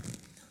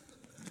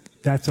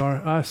 That's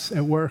us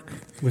at work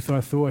with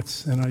our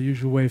thoughts and our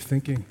usual way of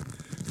thinking,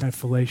 kind of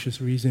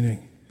fallacious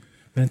reasoning,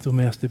 mental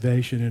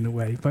masturbation in a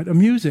way, but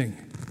amusing.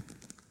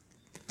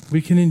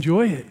 We can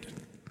enjoy it.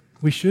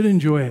 We should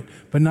enjoy it,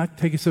 but not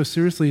take it so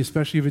seriously,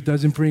 especially if it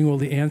doesn't bring all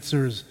the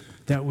answers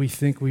that we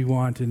think we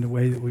want in the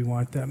way that we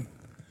want them.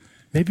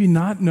 Maybe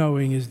not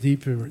knowing is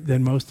deeper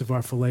than most of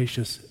our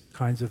fallacious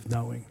kinds of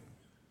knowing.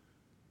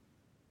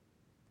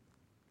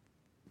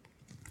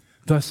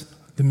 Thus,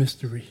 the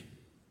mystery.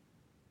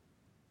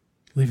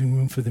 Leaving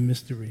room for the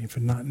mystery and for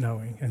not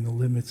knowing and the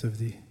limits of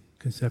the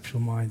conceptual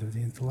mind of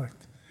the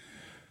intellect.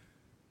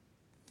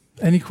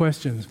 Any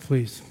questions,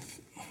 please?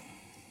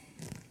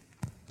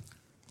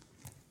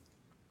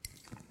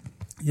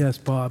 Yes,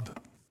 Bob.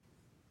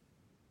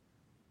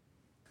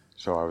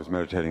 So I was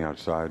meditating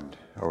outside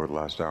over the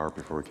last hour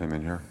before we came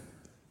in here.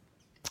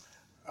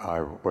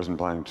 I wasn't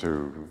planning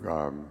to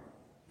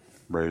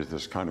raise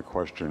this kind of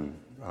question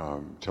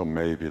till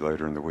maybe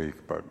later in the week,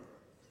 but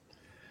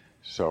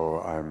so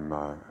I'm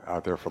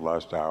out there for the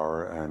last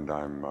hour, and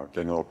I'm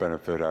getting a little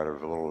benefit out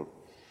of a little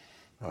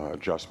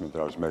adjustment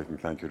that I was making.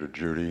 Thank you to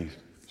Judy.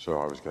 So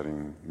I was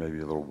getting maybe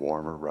a little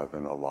warmer rather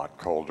than a lot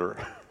colder.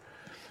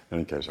 In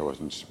any case, I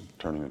wasn't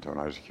turning into an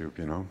ice cube,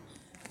 you know.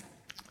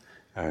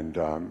 And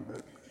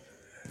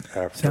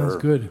after... Sounds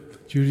good.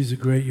 Judy's a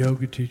great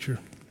yoga teacher.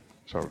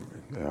 So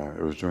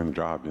it was doing the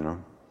job, you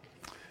know.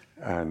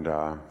 And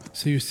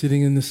so you're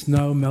sitting in the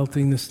snow,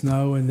 melting the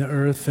snow and the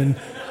earth, and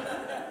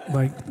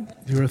like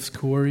the earth's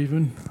core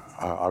even?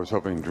 I was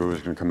hoping Drew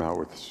was going to come out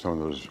with some of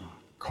those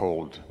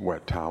cold,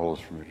 wet towels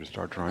for me to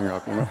start drying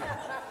up, you know.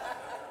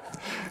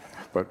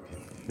 But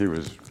he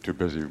was too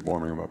busy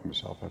warming them up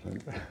himself, I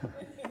think.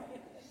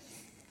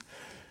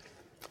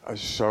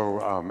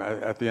 So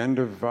at the end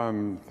of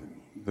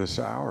this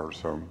hour or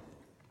so,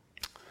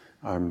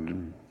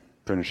 I'm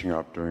finishing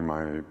up doing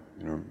my,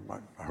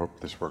 I hope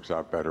this works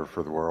out better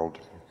for the world,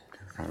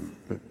 kind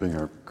of being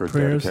a good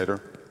prayers.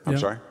 dedicator. I'm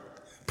sorry?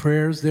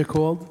 Prayers, they're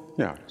called?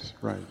 Yeah,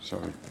 right.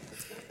 So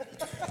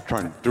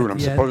trying to do what I'm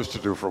supposed to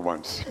do for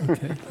once.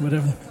 Okay,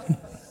 whatever.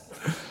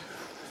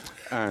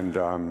 And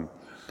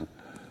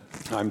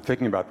I'm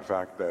thinking about the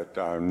fact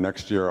that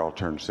next year I'll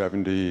turn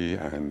 70,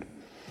 and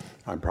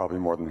I'm probably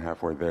more than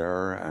halfway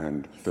there,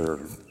 and there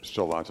are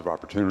still lots of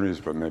opportunities,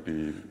 but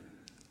maybe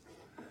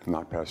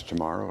not past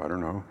tomorrow, I don't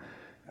know.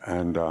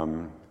 And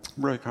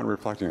really kind of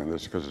reflecting on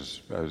this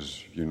because,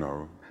 as you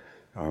know,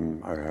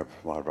 I have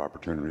a lot of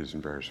opportunities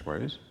in various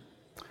ways.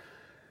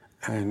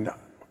 And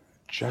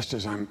just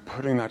as I'm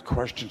putting that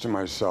question to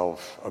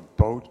myself, a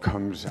boat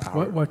comes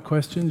out. What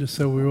question? Just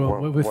so we're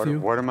all with you.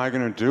 What am I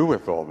going to do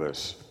with all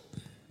this?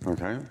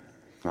 Okay?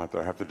 Not that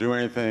I have to do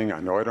anything.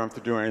 I know I don't have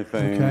to do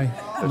anything. Okay.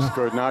 It's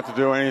good not to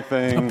do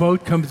anything. A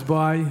boat comes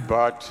by.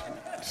 But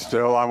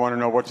still, I want to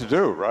know what to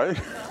do, right?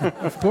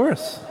 Of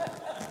course.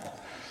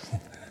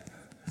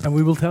 And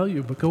we will tell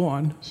you, but go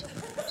on.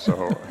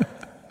 So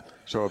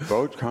a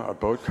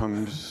boat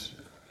comes,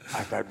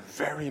 at that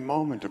very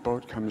moment, a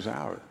boat comes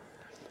out.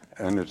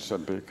 And it's a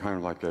big, kind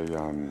of like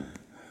a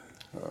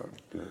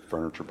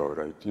furniture boat,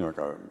 like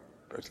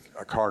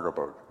a cargo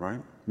boat, right?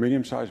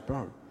 Medium-sized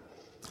boat.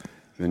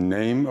 The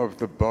name of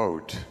the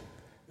boat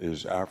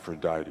is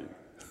Aphrodite.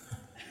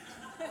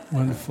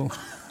 Wonderful.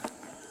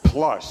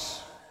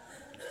 Plus,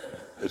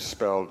 it's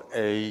spelled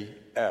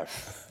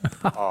A-F-R-O.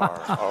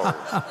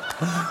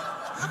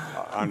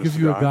 I'll give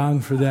you a gong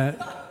for that.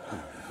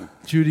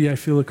 Judy, I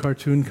feel a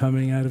cartoon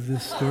coming out of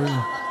this story.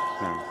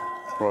 Yeah.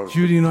 Well,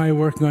 Judy and I are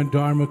working on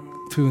Dharma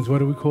tunes. What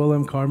do we call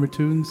them? Karma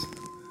tunes?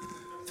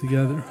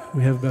 Together.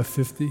 We have about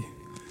 50.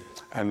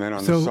 And then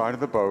on the side of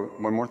the boat,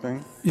 one more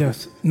thing?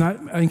 Yes. Not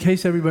in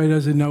case everybody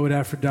doesn't know what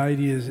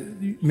Aphrodite is,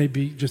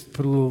 maybe just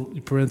put a little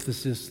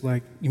parenthesis,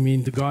 like, you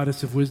mean the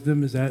goddess of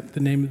wisdom? Is that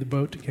the name of the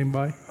boat that came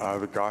by?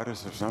 The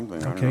goddess of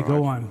something. Okay,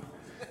 go on.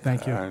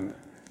 Thank you. And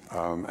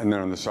then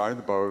on the side of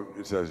the boat,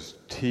 it says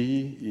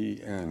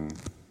T-E-N,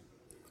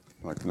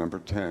 like number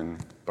 10,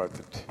 but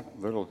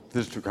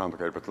this is too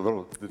complicated, but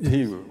the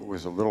T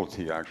was a little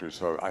t actually,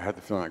 so I had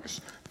the feeling like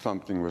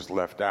something was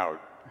left out.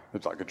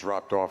 It's like it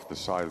dropped off the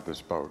side of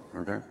this boat,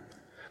 okay?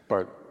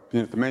 But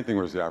the main thing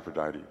was the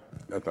Aphrodite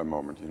at that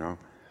moment, you know?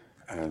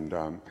 And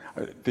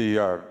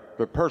the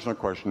personal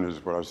question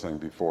is what I was saying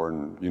before,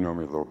 and you know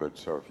me a little bit,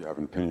 so if you have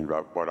an opinion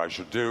about what I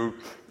should do,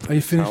 are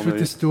you finished with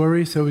the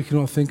story so we can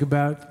all think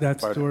about that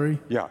story?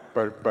 Yeah,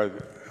 but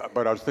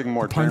I was thinking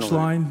more generally.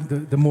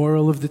 Punchline, the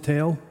moral of the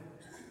tale?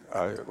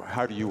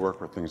 How do you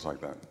work with things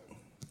like that?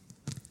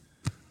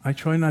 I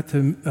try not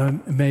to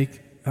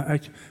make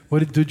What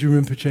did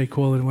Dudjom Rinpoche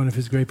call it in one of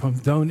his great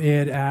poems? Don't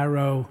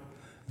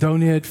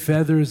add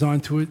feathers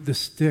onto it, the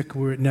stick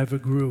where it never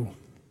grew,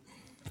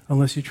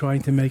 unless you're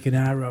trying to make an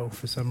arrow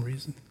for some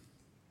reason.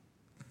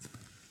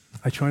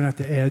 I try not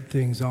to add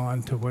things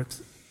on to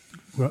what's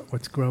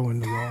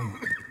growing along.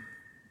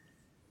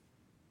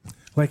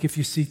 Like if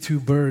you see two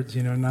birds,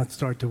 not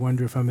start to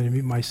wonder if I'm going to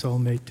meet my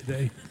soulmate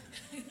today.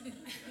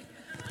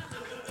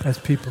 As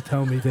people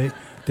tell me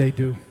they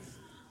do.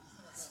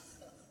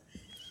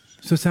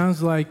 So it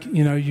sounds like,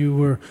 you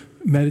were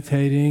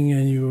meditating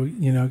and you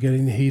were,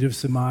 getting the heat of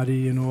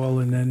samadhi and all,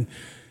 and then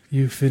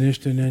you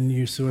finished and then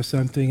you saw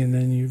something and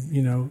then you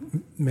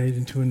made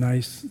into a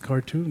nice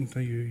cartoon. So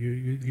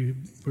you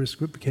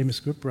became a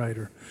script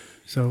writer.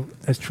 So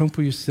as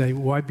Trungpa used to say,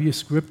 why be a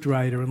script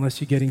writer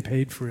unless you're getting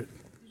paid for it?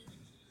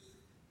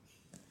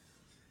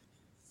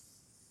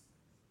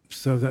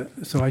 So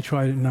I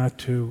try not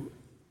to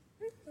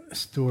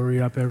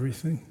story up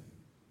everything.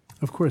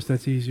 Of course,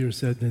 that's easier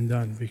said than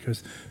done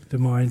because the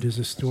mind is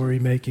a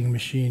story-making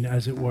machine,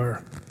 as it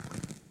were.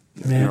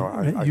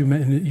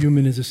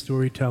 Human is a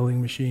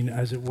storytelling machine,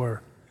 as it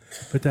were.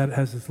 But that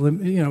has its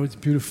limit. It's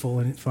beautiful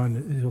and it's fun.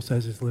 It also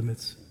has its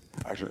limits.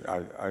 Actually,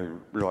 I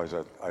realized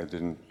that I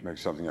didn't make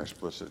something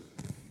explicit,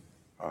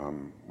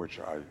 which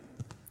I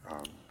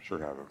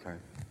should have, okay?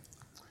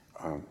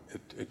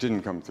 It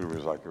didn't come through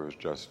as like it was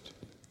just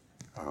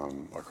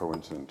a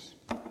coincidence.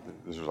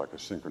 This was like a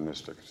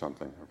synchronistic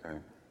something, okay?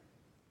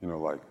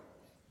 Like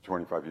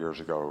 25 years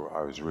ago,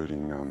 I was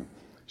reading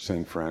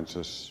St.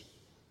 Francis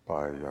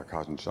by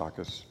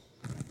Kazantzakis,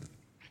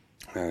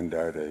 and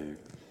at a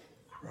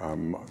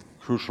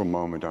crucial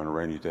moment on a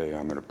rainy day,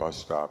 I'm at a bus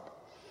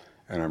stop,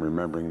 and I'm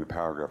remembering the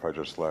paragraph I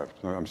just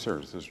left. No, I'm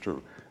serious, this is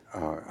true.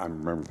 I'm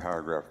remembering the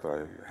paragraph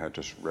that I had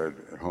just read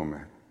at home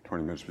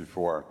 20 minutes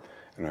before,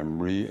 and I'm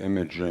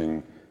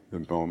re-imaging the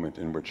moment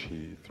in which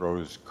he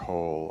throws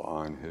coal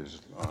on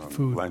his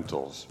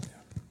lentils,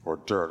 or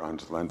dirt on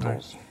his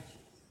lentils. Right.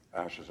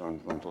 Ashes on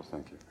lentils,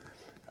 thank you.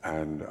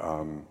 And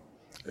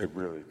it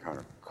really kind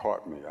of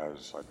caught me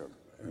as like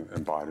an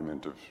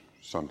embodiment of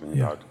something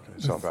about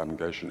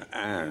self-abnegation.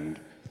 And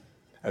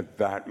at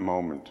that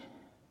moment,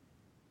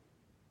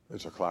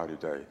 it's a cloudy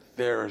day,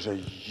 there is a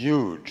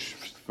huge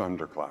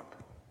thunderclap,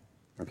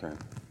 okay?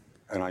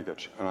 And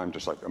I'm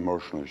just like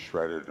emotionally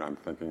shredded, and I'm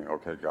thinking,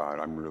 okay, God,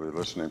 I'm really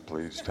listening,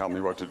 please tell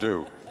me what to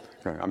do.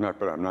 Okay, I'm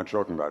not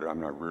joking about it,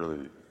 I'm not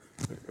really,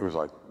 it was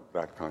like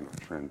that kind of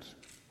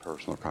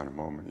transpersonal kind of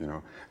moment,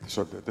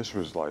 So this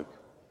was like,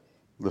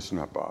 listen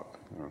up, Bob,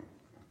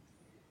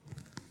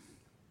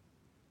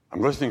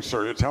 I'm listening,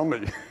 sir, you tell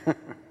me.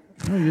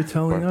 No, you're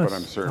telling us. But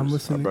I'm serious. I'm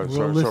listening.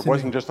 So it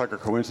wasn't just like a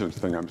coincidence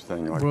thing, I'm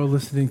saying like. We're all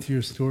listening to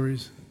your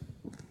stories.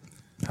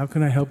 How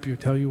can I help you?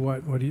 Tell you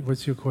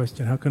what's your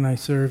question? How can I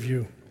serve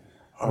you?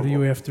 What are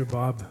you after,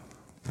 Bob?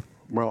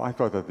 Well, I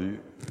thought that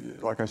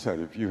like I said,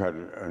 if you had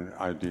an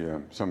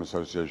idea, some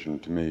association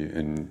to me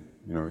in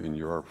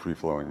your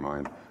free-flowing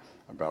mind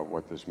about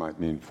what this might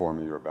mean for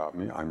me or about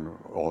me, I'm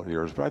all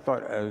ears. But I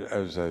thought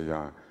as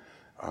a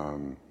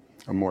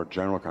more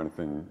general kind of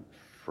thing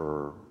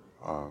for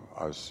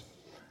us,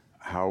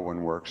 how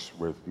one works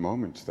with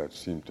moments that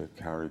seem to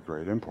carry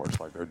great import,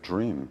 like a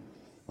dream.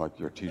 Like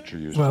your teacher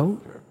used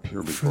to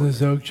appear before. From the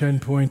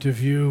Dzogchen point of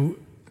view,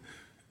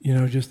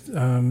 just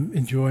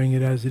enjoying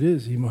it as it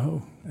is,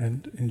 imaho,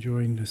 and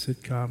enjoying the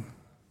sitcom.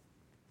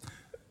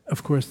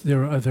 Of course,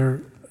 there are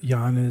other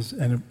yanas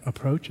and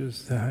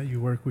approaches to how you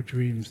work with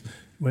dreams,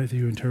 whether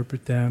you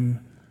interpret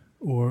them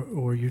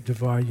or you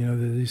divide,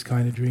 these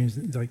kind of dreams,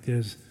 like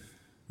there's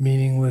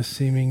meaningless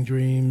seeming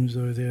dreams,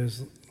 or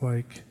there's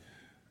like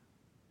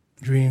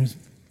dreams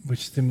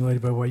which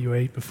stimulated by what you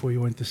ate before you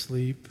went to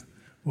sleep.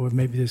 Or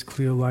maybe there's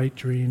clear light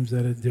dreams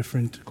that are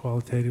different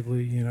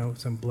qualitatively,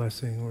 some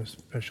blessing or a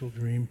special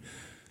dream.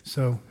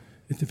 So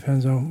it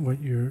depends on what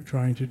you're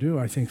trying to do.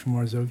 I think from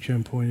our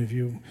Dzogchen point of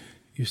view,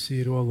 you see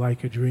it all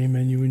like a dream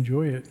and you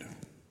enjoy it.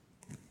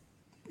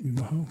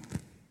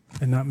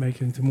 And not make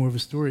it into more of a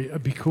story.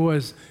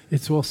 Because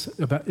it's all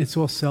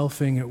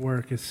selfing at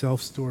work. It's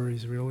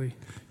self-stories, really.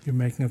 You're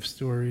making up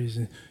stories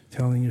and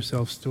telling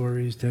yourself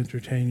stories to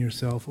entertain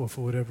yourself or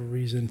for whatever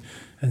reason.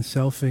 And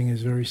selfing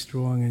is very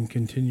strong and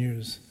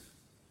continues.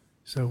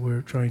 So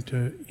we're trying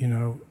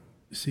to,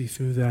 see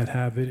through that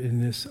habit in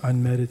this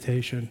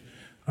unmeditation,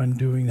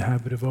 undoing the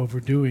habit of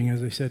overdoing,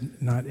 as I said,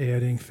 not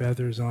adding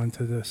feathers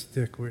onto the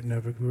stick where it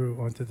never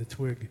grew, onto the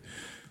twig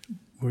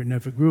where it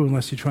never grew,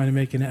 unless you're trying to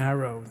make an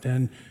arrow.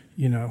 Then,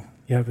 you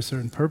have a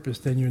certain purpose.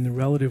 Then you're in the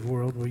relative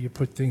world where you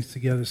put things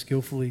together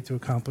skillfully to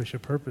accomplish a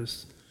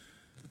purpose.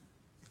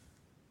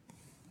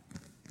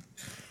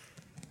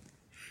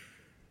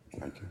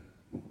 Thank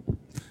you.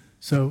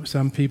 So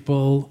some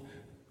people,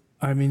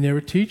 there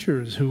are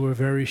teachers who are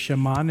very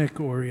shamanic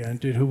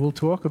oriented who will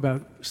talk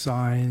about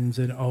signs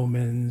and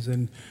omens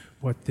and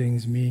what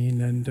things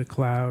mean and the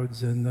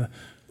clouds and the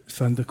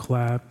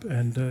thunderclap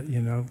and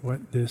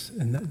what this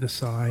and the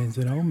signs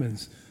and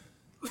omens.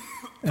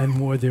 and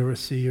more there are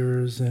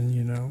seers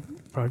and,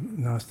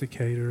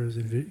 prognosticators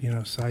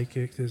and,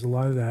 psychics. There's a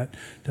lot of that.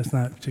 That's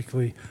not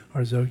particularly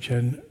our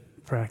Dzogchen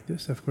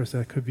practice. Of course,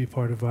 that could be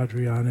part of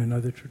Vajrayana and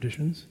other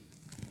traditions.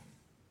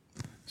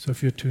 So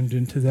if you're tuned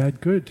into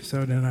that, good.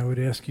 So then I would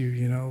ask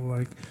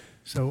you,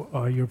 so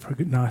are your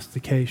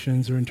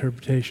prognostications or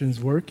interpretations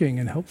working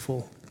and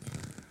helpful?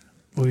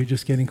 Or are you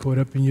just getting caught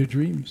up in your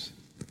dreams?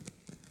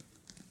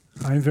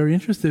 I'm very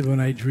interested when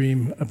I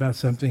dream about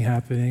something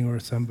happening or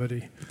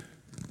somebody.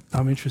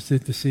 I'm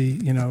interested to see,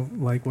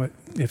 what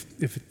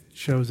if it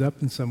shows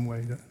up in some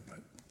way. But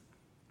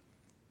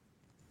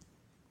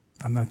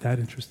I'm not that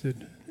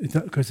interested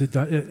because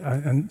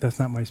and that's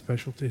not my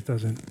specialty. It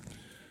doesn't,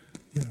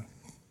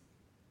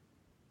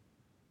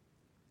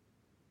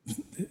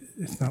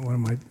 it's not one of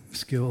my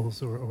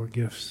skills or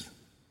gifts.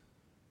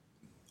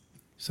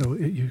 So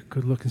you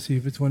could look and see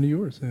if it's one of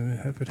yours, and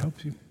if it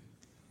helps you.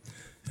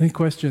 Any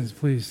questions,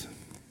 please?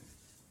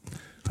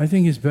 I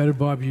think it's better,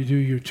 Bob, you do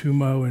your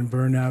tumo and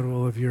burn out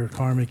all of your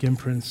karmic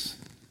imprints.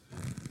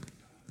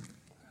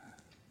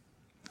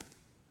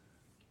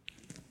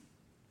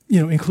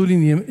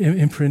 Including the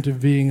imprint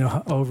of being an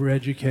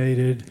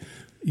overeducated,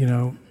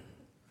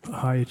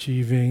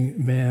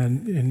 high-achieving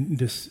man in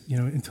this,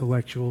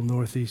 intellectual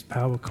Northeast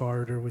power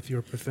corridor with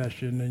your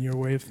profession and your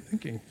way of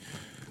thinking.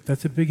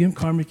 That's a big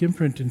karmic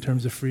imprint in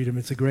terms of freedom.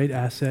 It's a great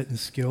asset and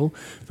skill,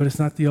 but it's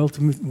not the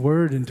ultimate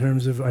word in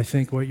terms of, I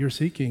think, what you're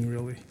seeking,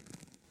 really.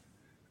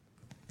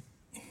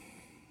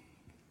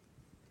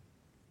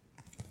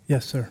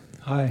 Yes, sir.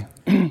 Hi.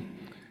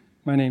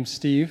 My name's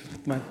Steve.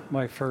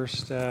 My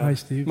first Hi,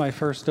 Steve. My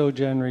first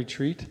Dogen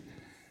retreat.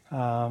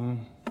 But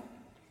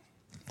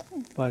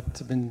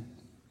I've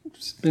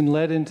been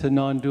led into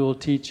non-dual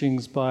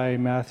teachings by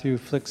Matthew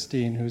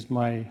Flickstein, who's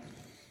my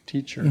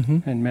teacher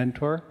and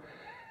mentor,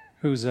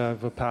 who's a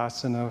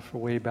Vipassana for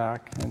way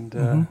back, and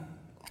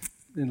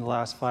in the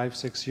last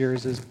 5-6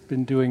 years has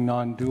been doing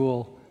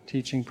non-dual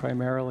teaching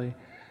primarily.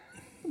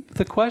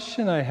 The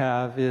question I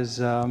have is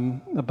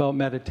about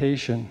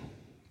meditation.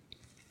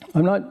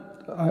 I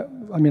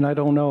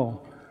don't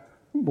know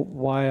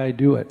why I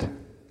do it.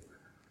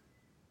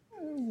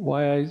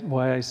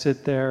 Why I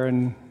sit there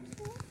and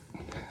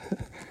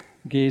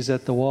gaze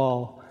at the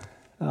wall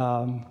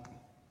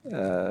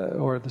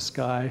or the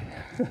sky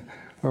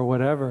or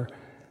whatever.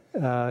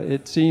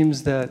 It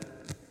seems that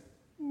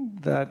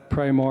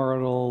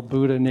primordial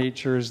Buddha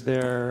nature is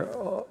there,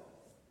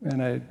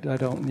 and I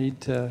don't need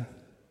to,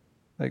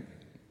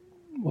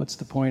 what's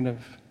the point of,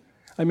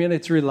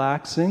 it's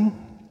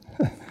relaxing.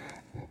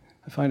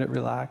 I find it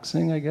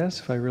relaxing, I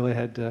guess, if I really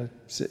had to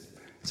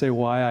say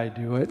why I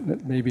do it.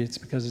 Maybe it's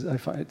because I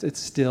find it's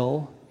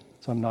still,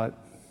 so I'm not,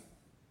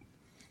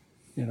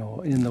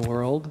 in the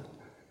world.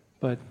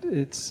 But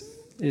it's.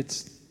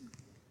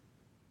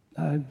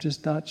 I'm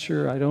just not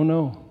sure. I don't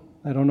know.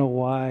 I don't know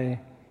why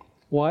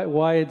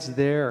it's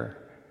there.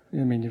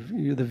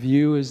 The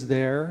view is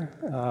there.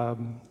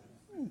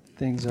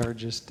 Things are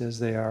just as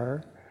they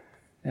are,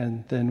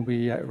 and then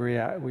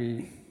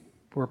we're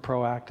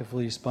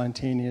proactively,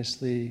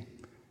 spontaneously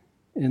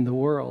in the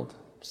world.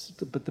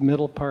 But the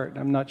middle part,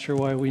 I'm not sure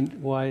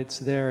why it's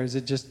there. Is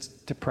it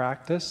just to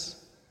practice?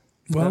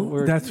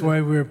 Well, that's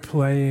why we're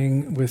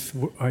playing with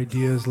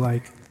ideas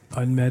like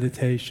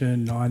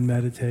unmeditation,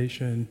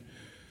 non-meditation,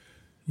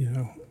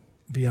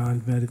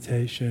 beyond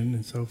meditation,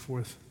 and so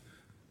forth.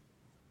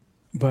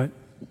 But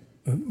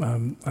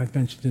I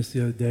mentioned this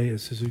the other day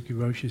as Suzuki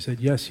Roshi said,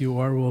 yes, you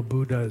are all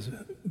Buddhas,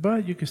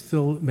 but you can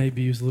still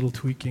maybe use a little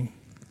tweaking.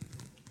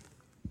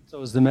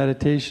 So is the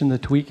meditation the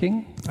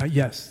tweaking?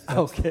 Yes.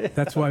 Okay.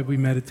 That's why we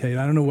meditate.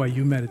 I don't know why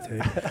you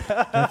meditate.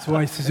 That's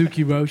why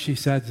Suzuki Roshi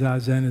sat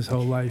Zazen his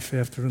whole life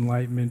after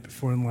enlightenment,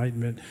 before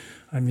enlightenment.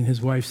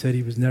 His wife said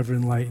he was never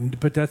enlightened,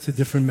 but that's a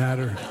different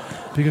matter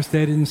because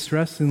they didn't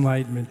stress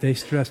enlightenment. They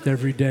stressed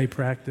everyday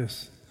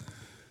practice.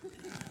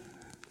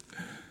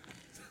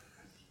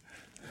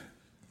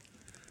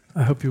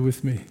 I hope you're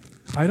with me.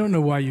 I don't know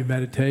why you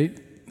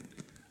meditate.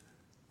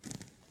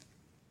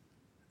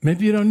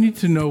 Maybe you don't need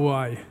to know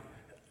why.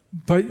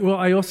 But,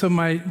 I also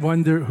might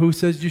wonder who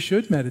says you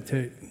should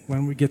meditate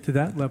when we get to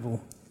that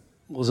level.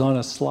 It was on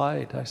a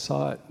slide. I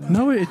saw it.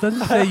 No, it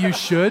doesn't say you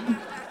should.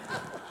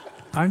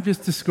 I'm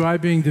just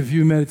describing the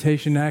view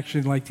meditation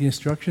action like the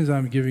instructions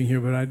I'm giving here,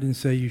 but I didn't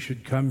say you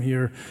should come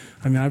here.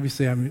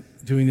 Obviously I'm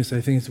doing this.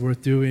 I think it's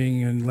worth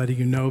doing and letting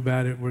you know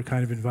about it. We're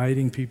kind of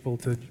inviting people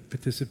to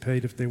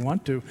participate if they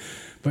want to.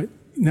 But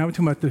now we're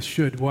talking about the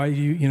should. Why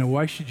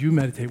should you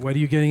meditate? What are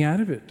you getting out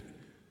of it?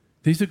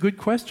 These are good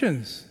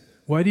questions.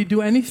 Why do you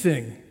do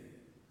anything?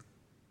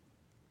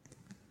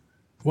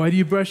 Why do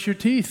you brush your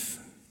teeth?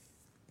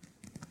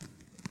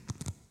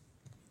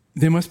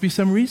 There must be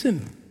some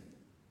reason.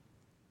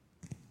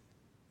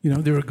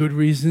 There are good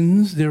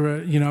reasons, there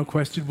are,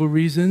 questionable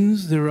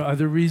reasons, there are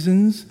other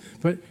reasons,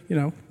 but,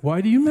 why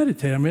do you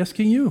meditate? I'm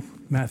asking you,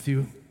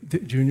 Matthew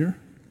Jr.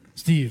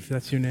 Steve,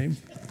 that's your name.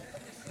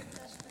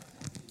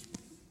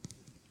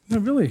 No,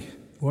 really,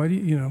 why do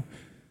you,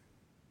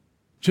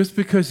 just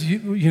because,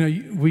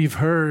 we've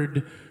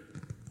heard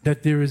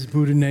that there is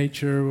Buddha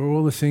nature, or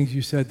all the things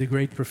you said, the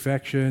great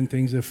perfection,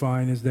 things are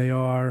fine as they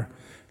are.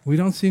 We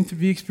don't seem to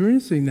be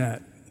experiencing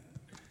that.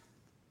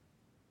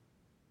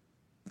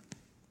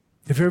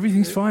 If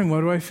everything's fine, why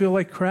do I feel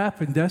like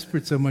crap and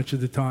desperate so much of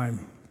the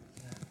time?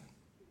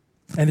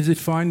 And is it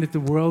fine that the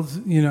world's,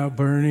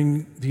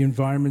 burning, the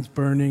environment's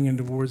burning, and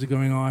the wars are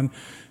going on,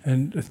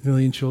 and 1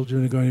 million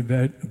children are going to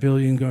bed, 1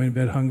 billion going to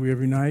bed hungry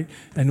every night,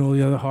 and all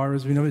the other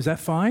horrors we know? Is that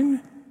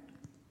fine?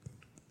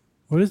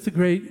 What does the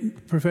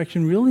great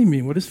perfection really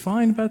mean? What is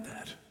fine about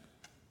that?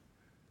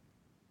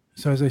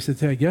 So as I said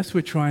today, I guess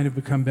we're trying to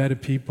become better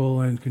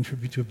people and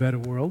contribute to a better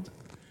world.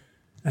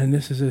 And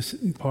this is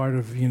a part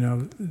of,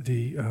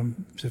 the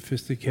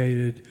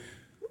sophisticated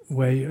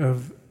way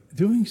of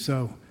doing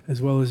so,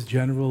 as well as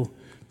general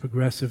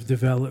progressive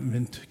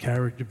development,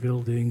 character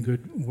building,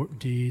 good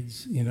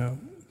deeds,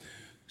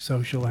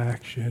 social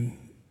action,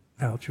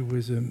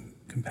 altruism,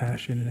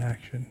 compassion in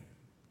action,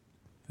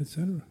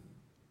 etc.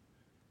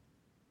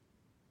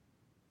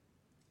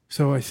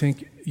 So I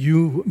think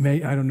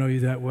I don't know you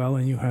that well,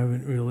 and you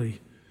haven't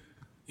really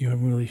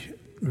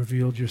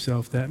revealed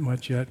yourself that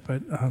much yet,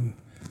 but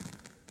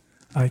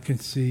I can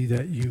see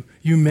that you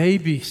may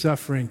be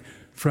suffering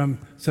from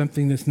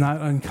something that's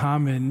not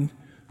uncommon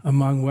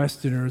among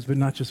Westerners, but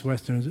not just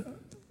Westerners.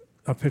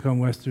 I'll pick on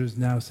Westerners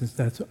now since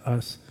that's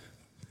us.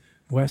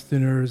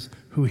 Westerners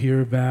who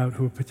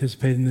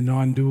participate in the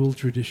non-dual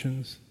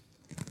traditions.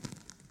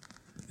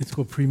 It's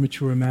called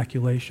premature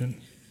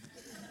immaculation.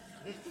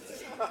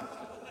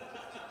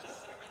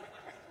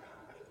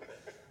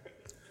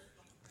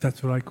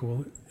 That's what I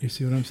call it. You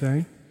see what I'm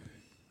saying?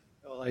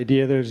 The whole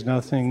idea there's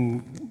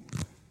nothing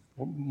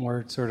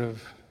more sort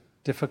of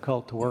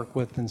difficult to work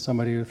with than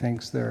somebody who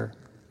thinks they're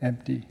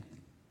empty.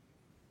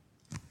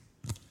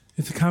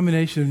 It's a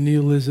combination of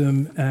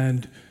nihilism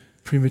and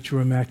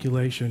premature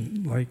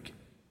immaculation. Like,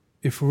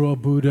 if we're all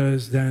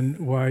Buddhas, then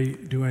why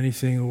do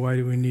anything, or why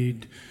do we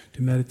need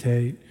to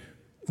meditate,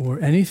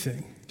 or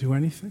anything, do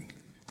anything?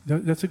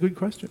 That's a good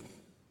question.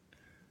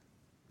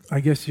 I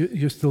guess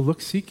you're still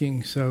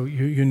seeking, so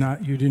you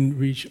didn't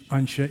reach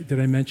did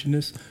I mention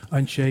this?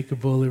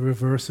 Unshakable,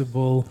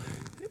 irreversible,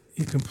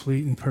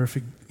 complete and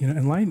perfect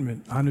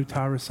enlightenment.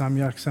 Anuttara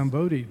Samyak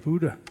Sambodhi,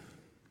 Buddha.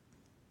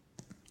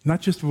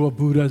 Not just we're all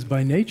Buddhas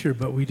by nature,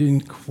 but we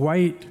didn't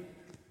quite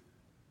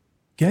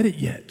get it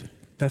yet.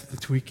 That's the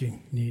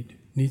tweaking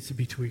needs to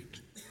be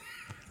tweaked.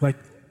 Like,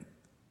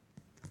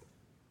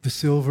 the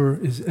silver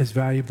is as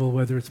valuable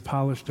whether it's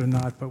polished or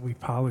not, but we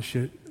polish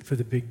it for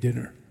the big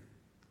dinner,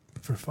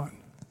 for fun,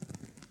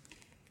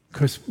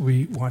 because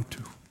we want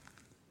to.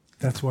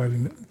 That's why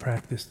we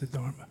practice the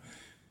Dharma.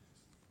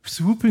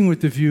 Swooping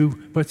with the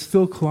view, but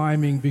still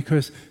climbing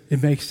because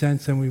it makes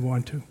sense and we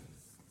want to.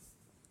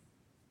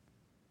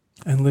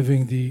 And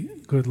living the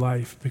good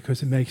life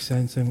because it makes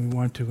sense and we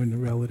want to in the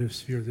relative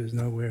sphere. There's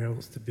nowhere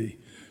else to be.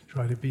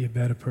 Try to be a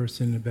better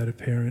person, a better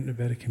parent, a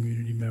better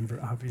community member,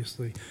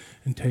 obviously,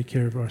 and take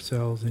care of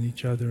ourselves and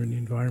each other and the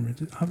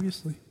environment,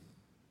 obviously.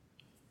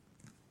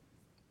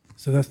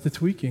 So that's the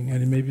tweaking,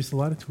 and maybe it's a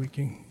lot of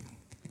tweaking.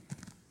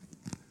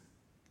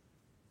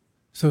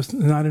 So it's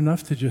not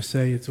enough to just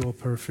say it's all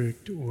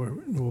perfect or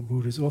all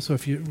Buddhas. Also,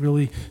 if you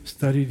really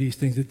study these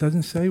things, it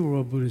doesn't say we're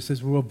all Buddhas. It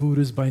says we're all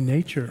Buddhas by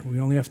nature. We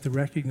only have to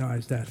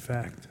recognize that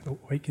fact,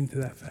 awaken to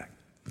that fact.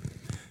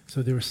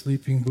 So there are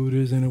sleeping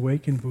Buddhas and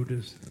awakened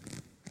Buddhas.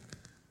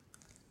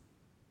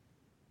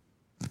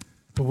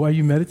 But why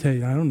you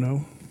meditate? I don't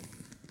know.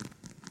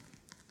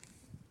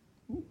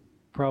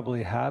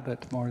 Probably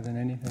habit more than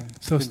anything.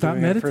 So stop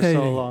meditating.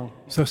 For so long.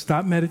 So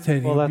stop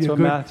meditating. Well, that's what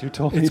Matthew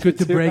told me. It's good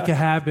to break that. a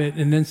habit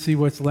and then see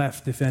what's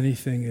left, if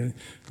anything, and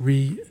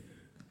re-energize.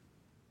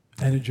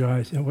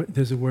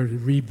 There's a word,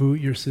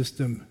 reboot your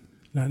system.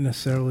 Not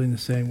necessarily in the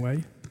same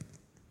way,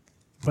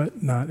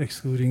 but not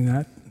excluding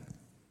that.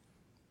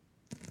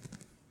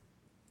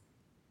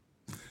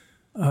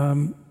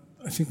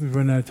 I think we've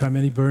run out of time.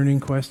 Any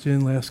burning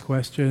question? Last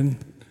question.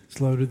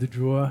 Slow to the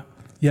draw.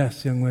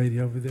 Yes, young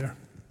lady over there.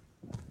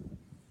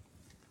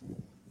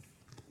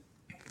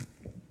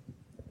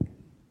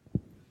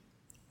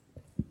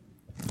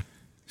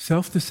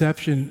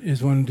 Self-deception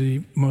is one of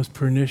the most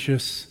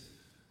pernicious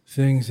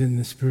things in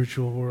the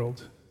spiritual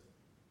world.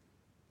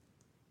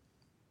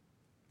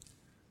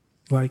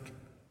 Like,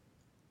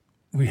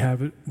 we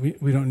have it,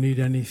 we don't need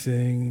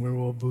anything, we're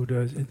all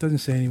Buddhas. It doesn't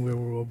say anywhere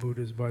we're all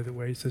Buddhas, by the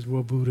way. It says we're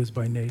all Buddhas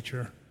by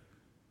nature.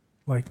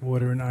 Like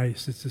water and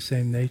ice, it's the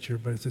same nature,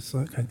 but it's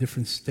a kind of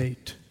different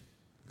state.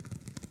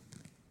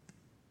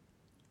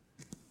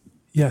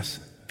 Yes?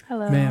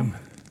 Hello. Ma'am.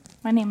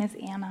 My name is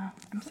Anna.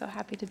 I'm so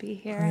happy to be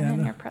here and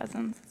in your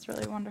presence. It's a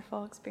really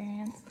wonderful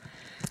experience.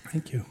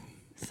 Thank you.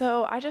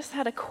 So I just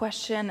had a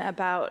question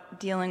about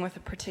dealing with a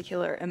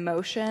particular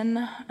emotion.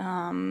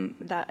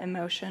 That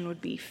emotion would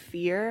be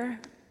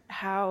fear.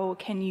 How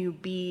can you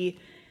be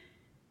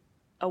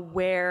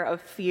aware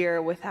of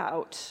fear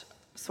without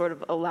sort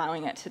of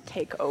allowing it to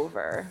take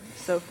over?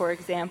 So, for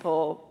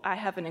example, I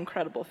have an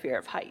incredible fear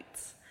of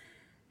heights.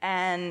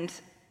 And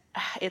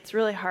it's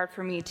really hard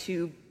for me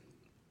to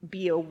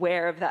be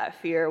aware of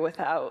that fear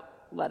without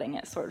letting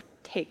it sort of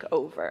take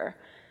over.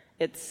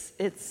 It's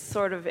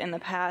sort of in the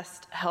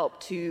past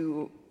helped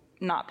to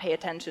not pay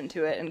attention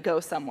to it and go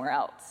somewhere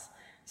else.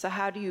 So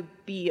how do you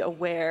be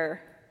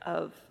aware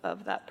of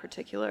that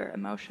particular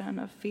emotion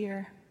of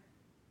fear?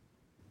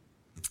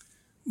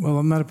 Well,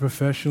 I'm not a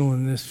professional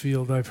in this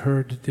field. I've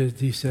heard that there's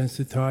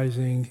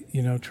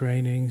desensitizing,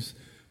 trainings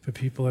for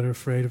people that are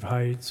afraid of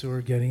heights or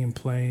getting in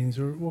planes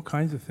or all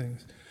kinds of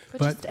things. But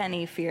just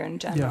any fear in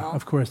general. Yeah,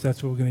 of course,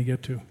 that's what we're going to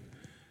get to.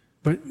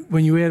 But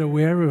when you add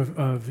aware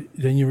of,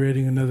 then you're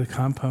adding another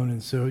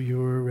component, so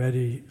you're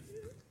already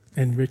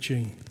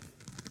enriching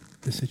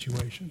the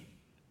situation.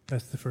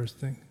 That's the first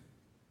thing.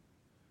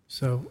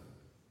 So,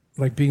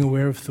 like being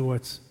aware of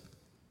thoughts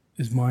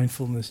is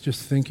mindfulness.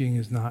 Just thinking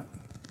is not.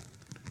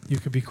 You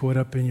could be caught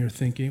up in your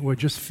thinking, or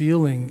just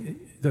feeling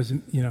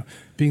doesn't,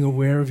 being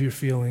aware of your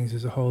feelings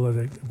is a whole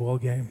other ball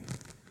game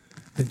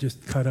than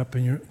just caught up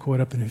in your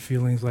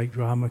feelings like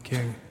drama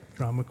king,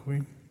 drama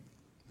queen.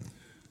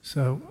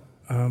 So,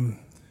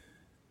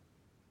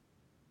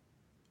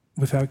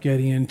 without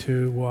getting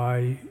into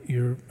why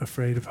you're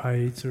afraid of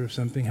heights or if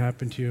something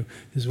happened to you,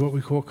 is what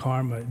we call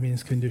karma. It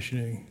means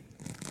conditioning.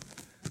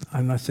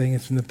 I'm not saying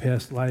it's from the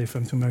past life,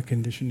 I'm talking about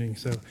conditioning.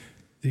 So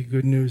the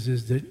good news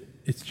is that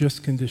it's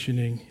just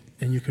conditioning,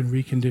 and you can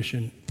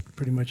recondition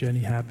pretty much any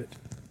habit.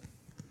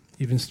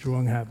 Even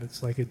strong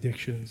habits like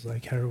addictions,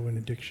 like heroin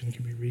addiction,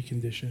 can be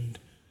reconditioned.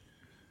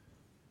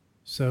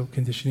 So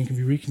conditioning can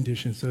be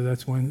reconditioned, so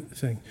that's one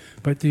thing.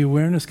 But the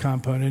awareness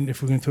component,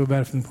 if we're going to talk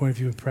about it from the point of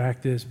view of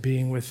practice,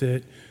 being with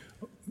it,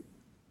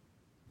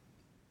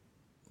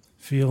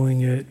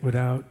 feeling it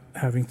without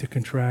having to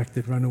contract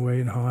it, run away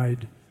and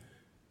hide,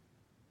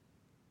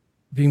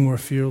 being more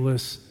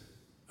fearless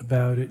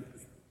about it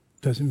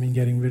doesn't mean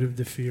getting rid of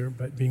the fear,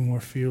 but being more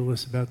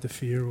fearless about the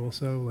fear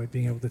also, like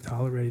being able to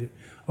tolerate it.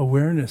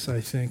 Awareness,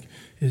 I think,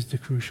 is the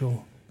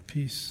crucial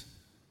piece.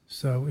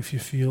 So if you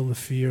feel the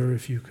fear,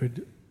 if you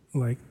could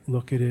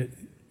look at it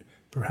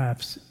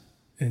perhaps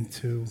and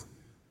to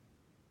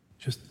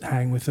just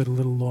hang with it a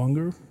little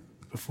longer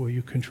before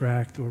you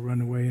contract or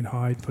run away and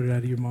hide, put it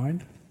out of your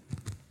mind.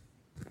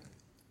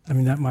 I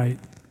mean, that might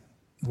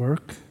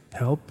work,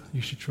 help.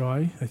 You should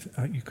try.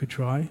 You could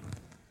try.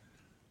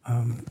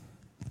 Can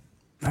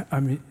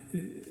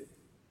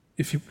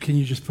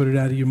you just put it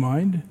out of your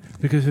mind?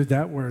 Because if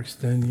that works,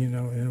 then,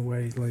 in a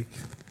way,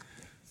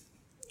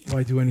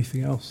 why do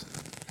anything else?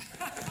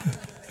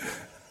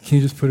 Can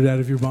you just put it out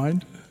of your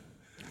mind?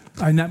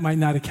 And that might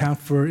not account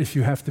for if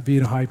you have to be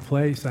in a high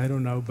place, I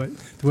don't know, but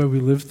the way we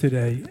live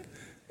today,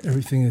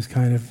 everything is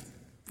kind of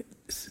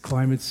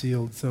climate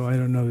sealed, so I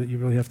don't know that you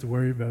really have to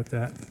worry about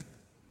that.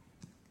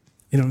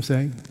 You know what I'm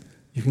saying?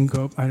 You can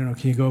go up, can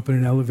you go up in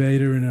an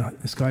elevator in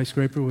a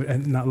skyscraper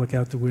and not look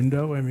out the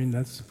window? I mean,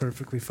 that's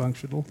perfectly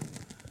functional.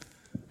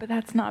 But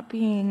that's not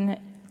being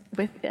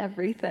with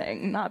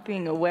everything, not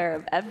being aware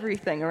of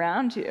everything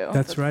around you.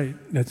 That's right.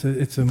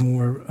 It's a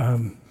more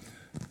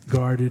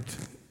guarded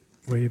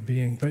way of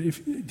being. But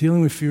if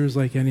dealing with fear is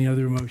like any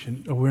other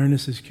emotion,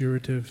 awareness is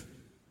curative.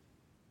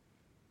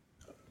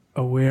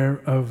 Aware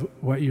of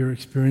what you're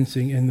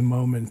experiencing in the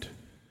moment.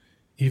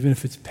 Even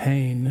if it's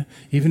pain,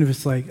 even if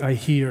it's like I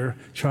hear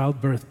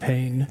childbirth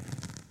pain,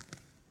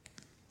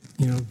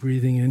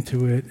 breathing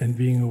into it and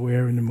being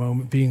aware in the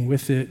moment, being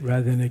with it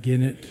rather than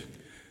against it,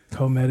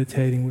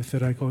 co-meditating with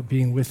it, I call it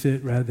being with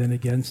it rather than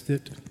against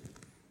it.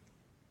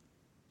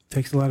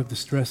 Takes a lot of the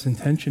stress and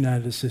tension out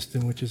of the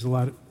system, which is a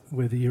lot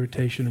where the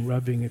irritation and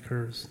rubbing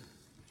occurs,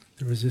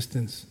 the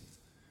resistance.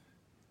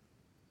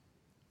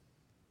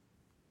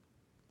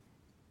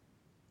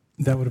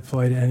 That would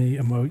apply to any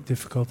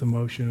difficult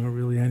emotion or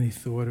really any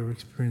thought or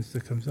experience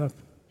that comes up.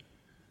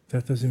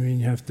 That doesn't mean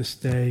you have to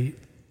stay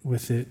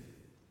with it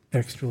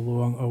extra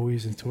long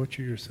always and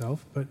torture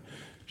yourself, but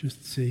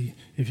just see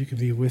if you can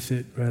be with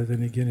it rather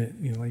than against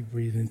it,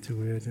 breathe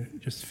into it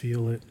and just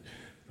feel it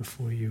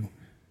before you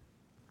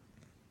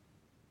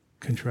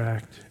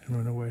contract and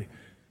run away.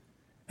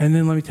 And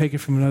then let me take it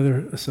from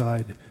another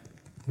side.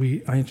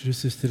 I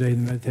introduced this today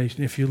in the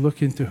meditation. If you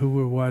look into who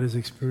or what is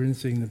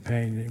experiencing the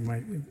pain, you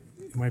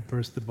might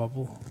burst the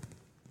bubble.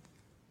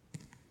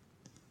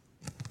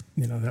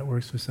 That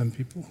works for some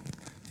people.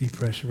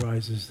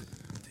 Depressurizes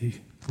the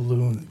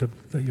balloon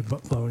that you're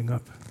blowing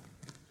up.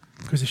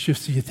 Because it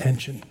shifts the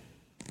attention.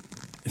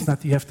 It's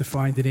not that you have to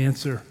find an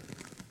answer.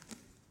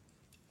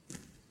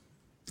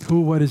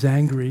 Who or what is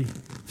angry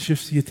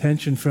shifts the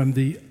attention from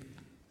the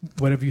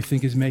whatever you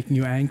think is making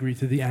you angry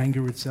to the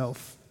anger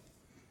itself.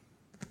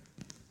 It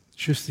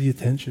shifts the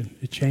attention.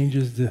 It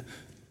changes the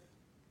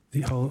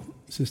whole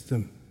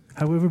system.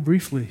 However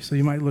briefly, so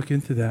you might look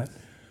into that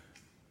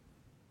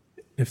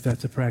if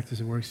that's a practice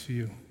that works for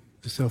you.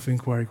 The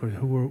self-inquiry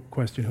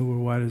question, who or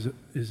what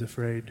is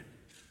afraid.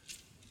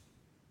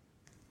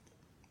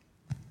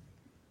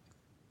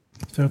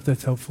 So I hope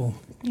that's helpful.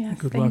 Yes,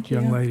 Good luck,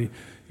 young lady.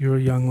 You're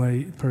a young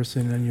lady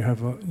person, and you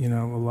have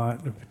a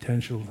lot of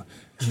potential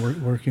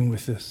in working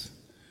with this.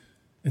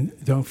 And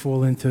don't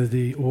fall into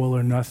the all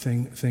or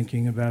nothing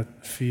thinking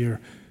about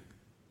fear.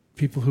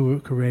 people who are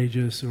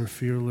courageous or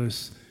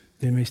fearless,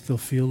 they may still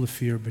feel the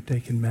fear, but they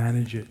can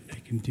manage it. They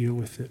can deal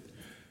with it.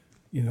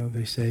 You know,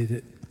 they say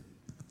that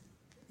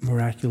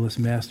miraculous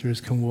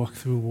masters can walk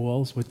through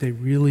walls. What they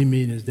really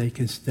mean is they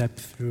can step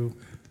through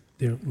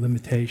their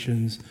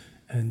limitations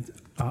and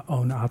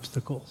own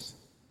obstacles.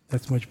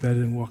 That's much better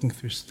than walking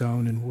through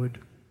stone and wood.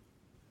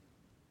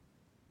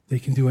 They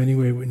can do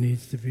anyway what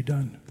needs to be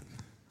done.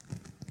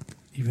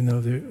 Even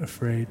though they're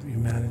afraid, you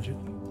manage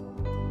it.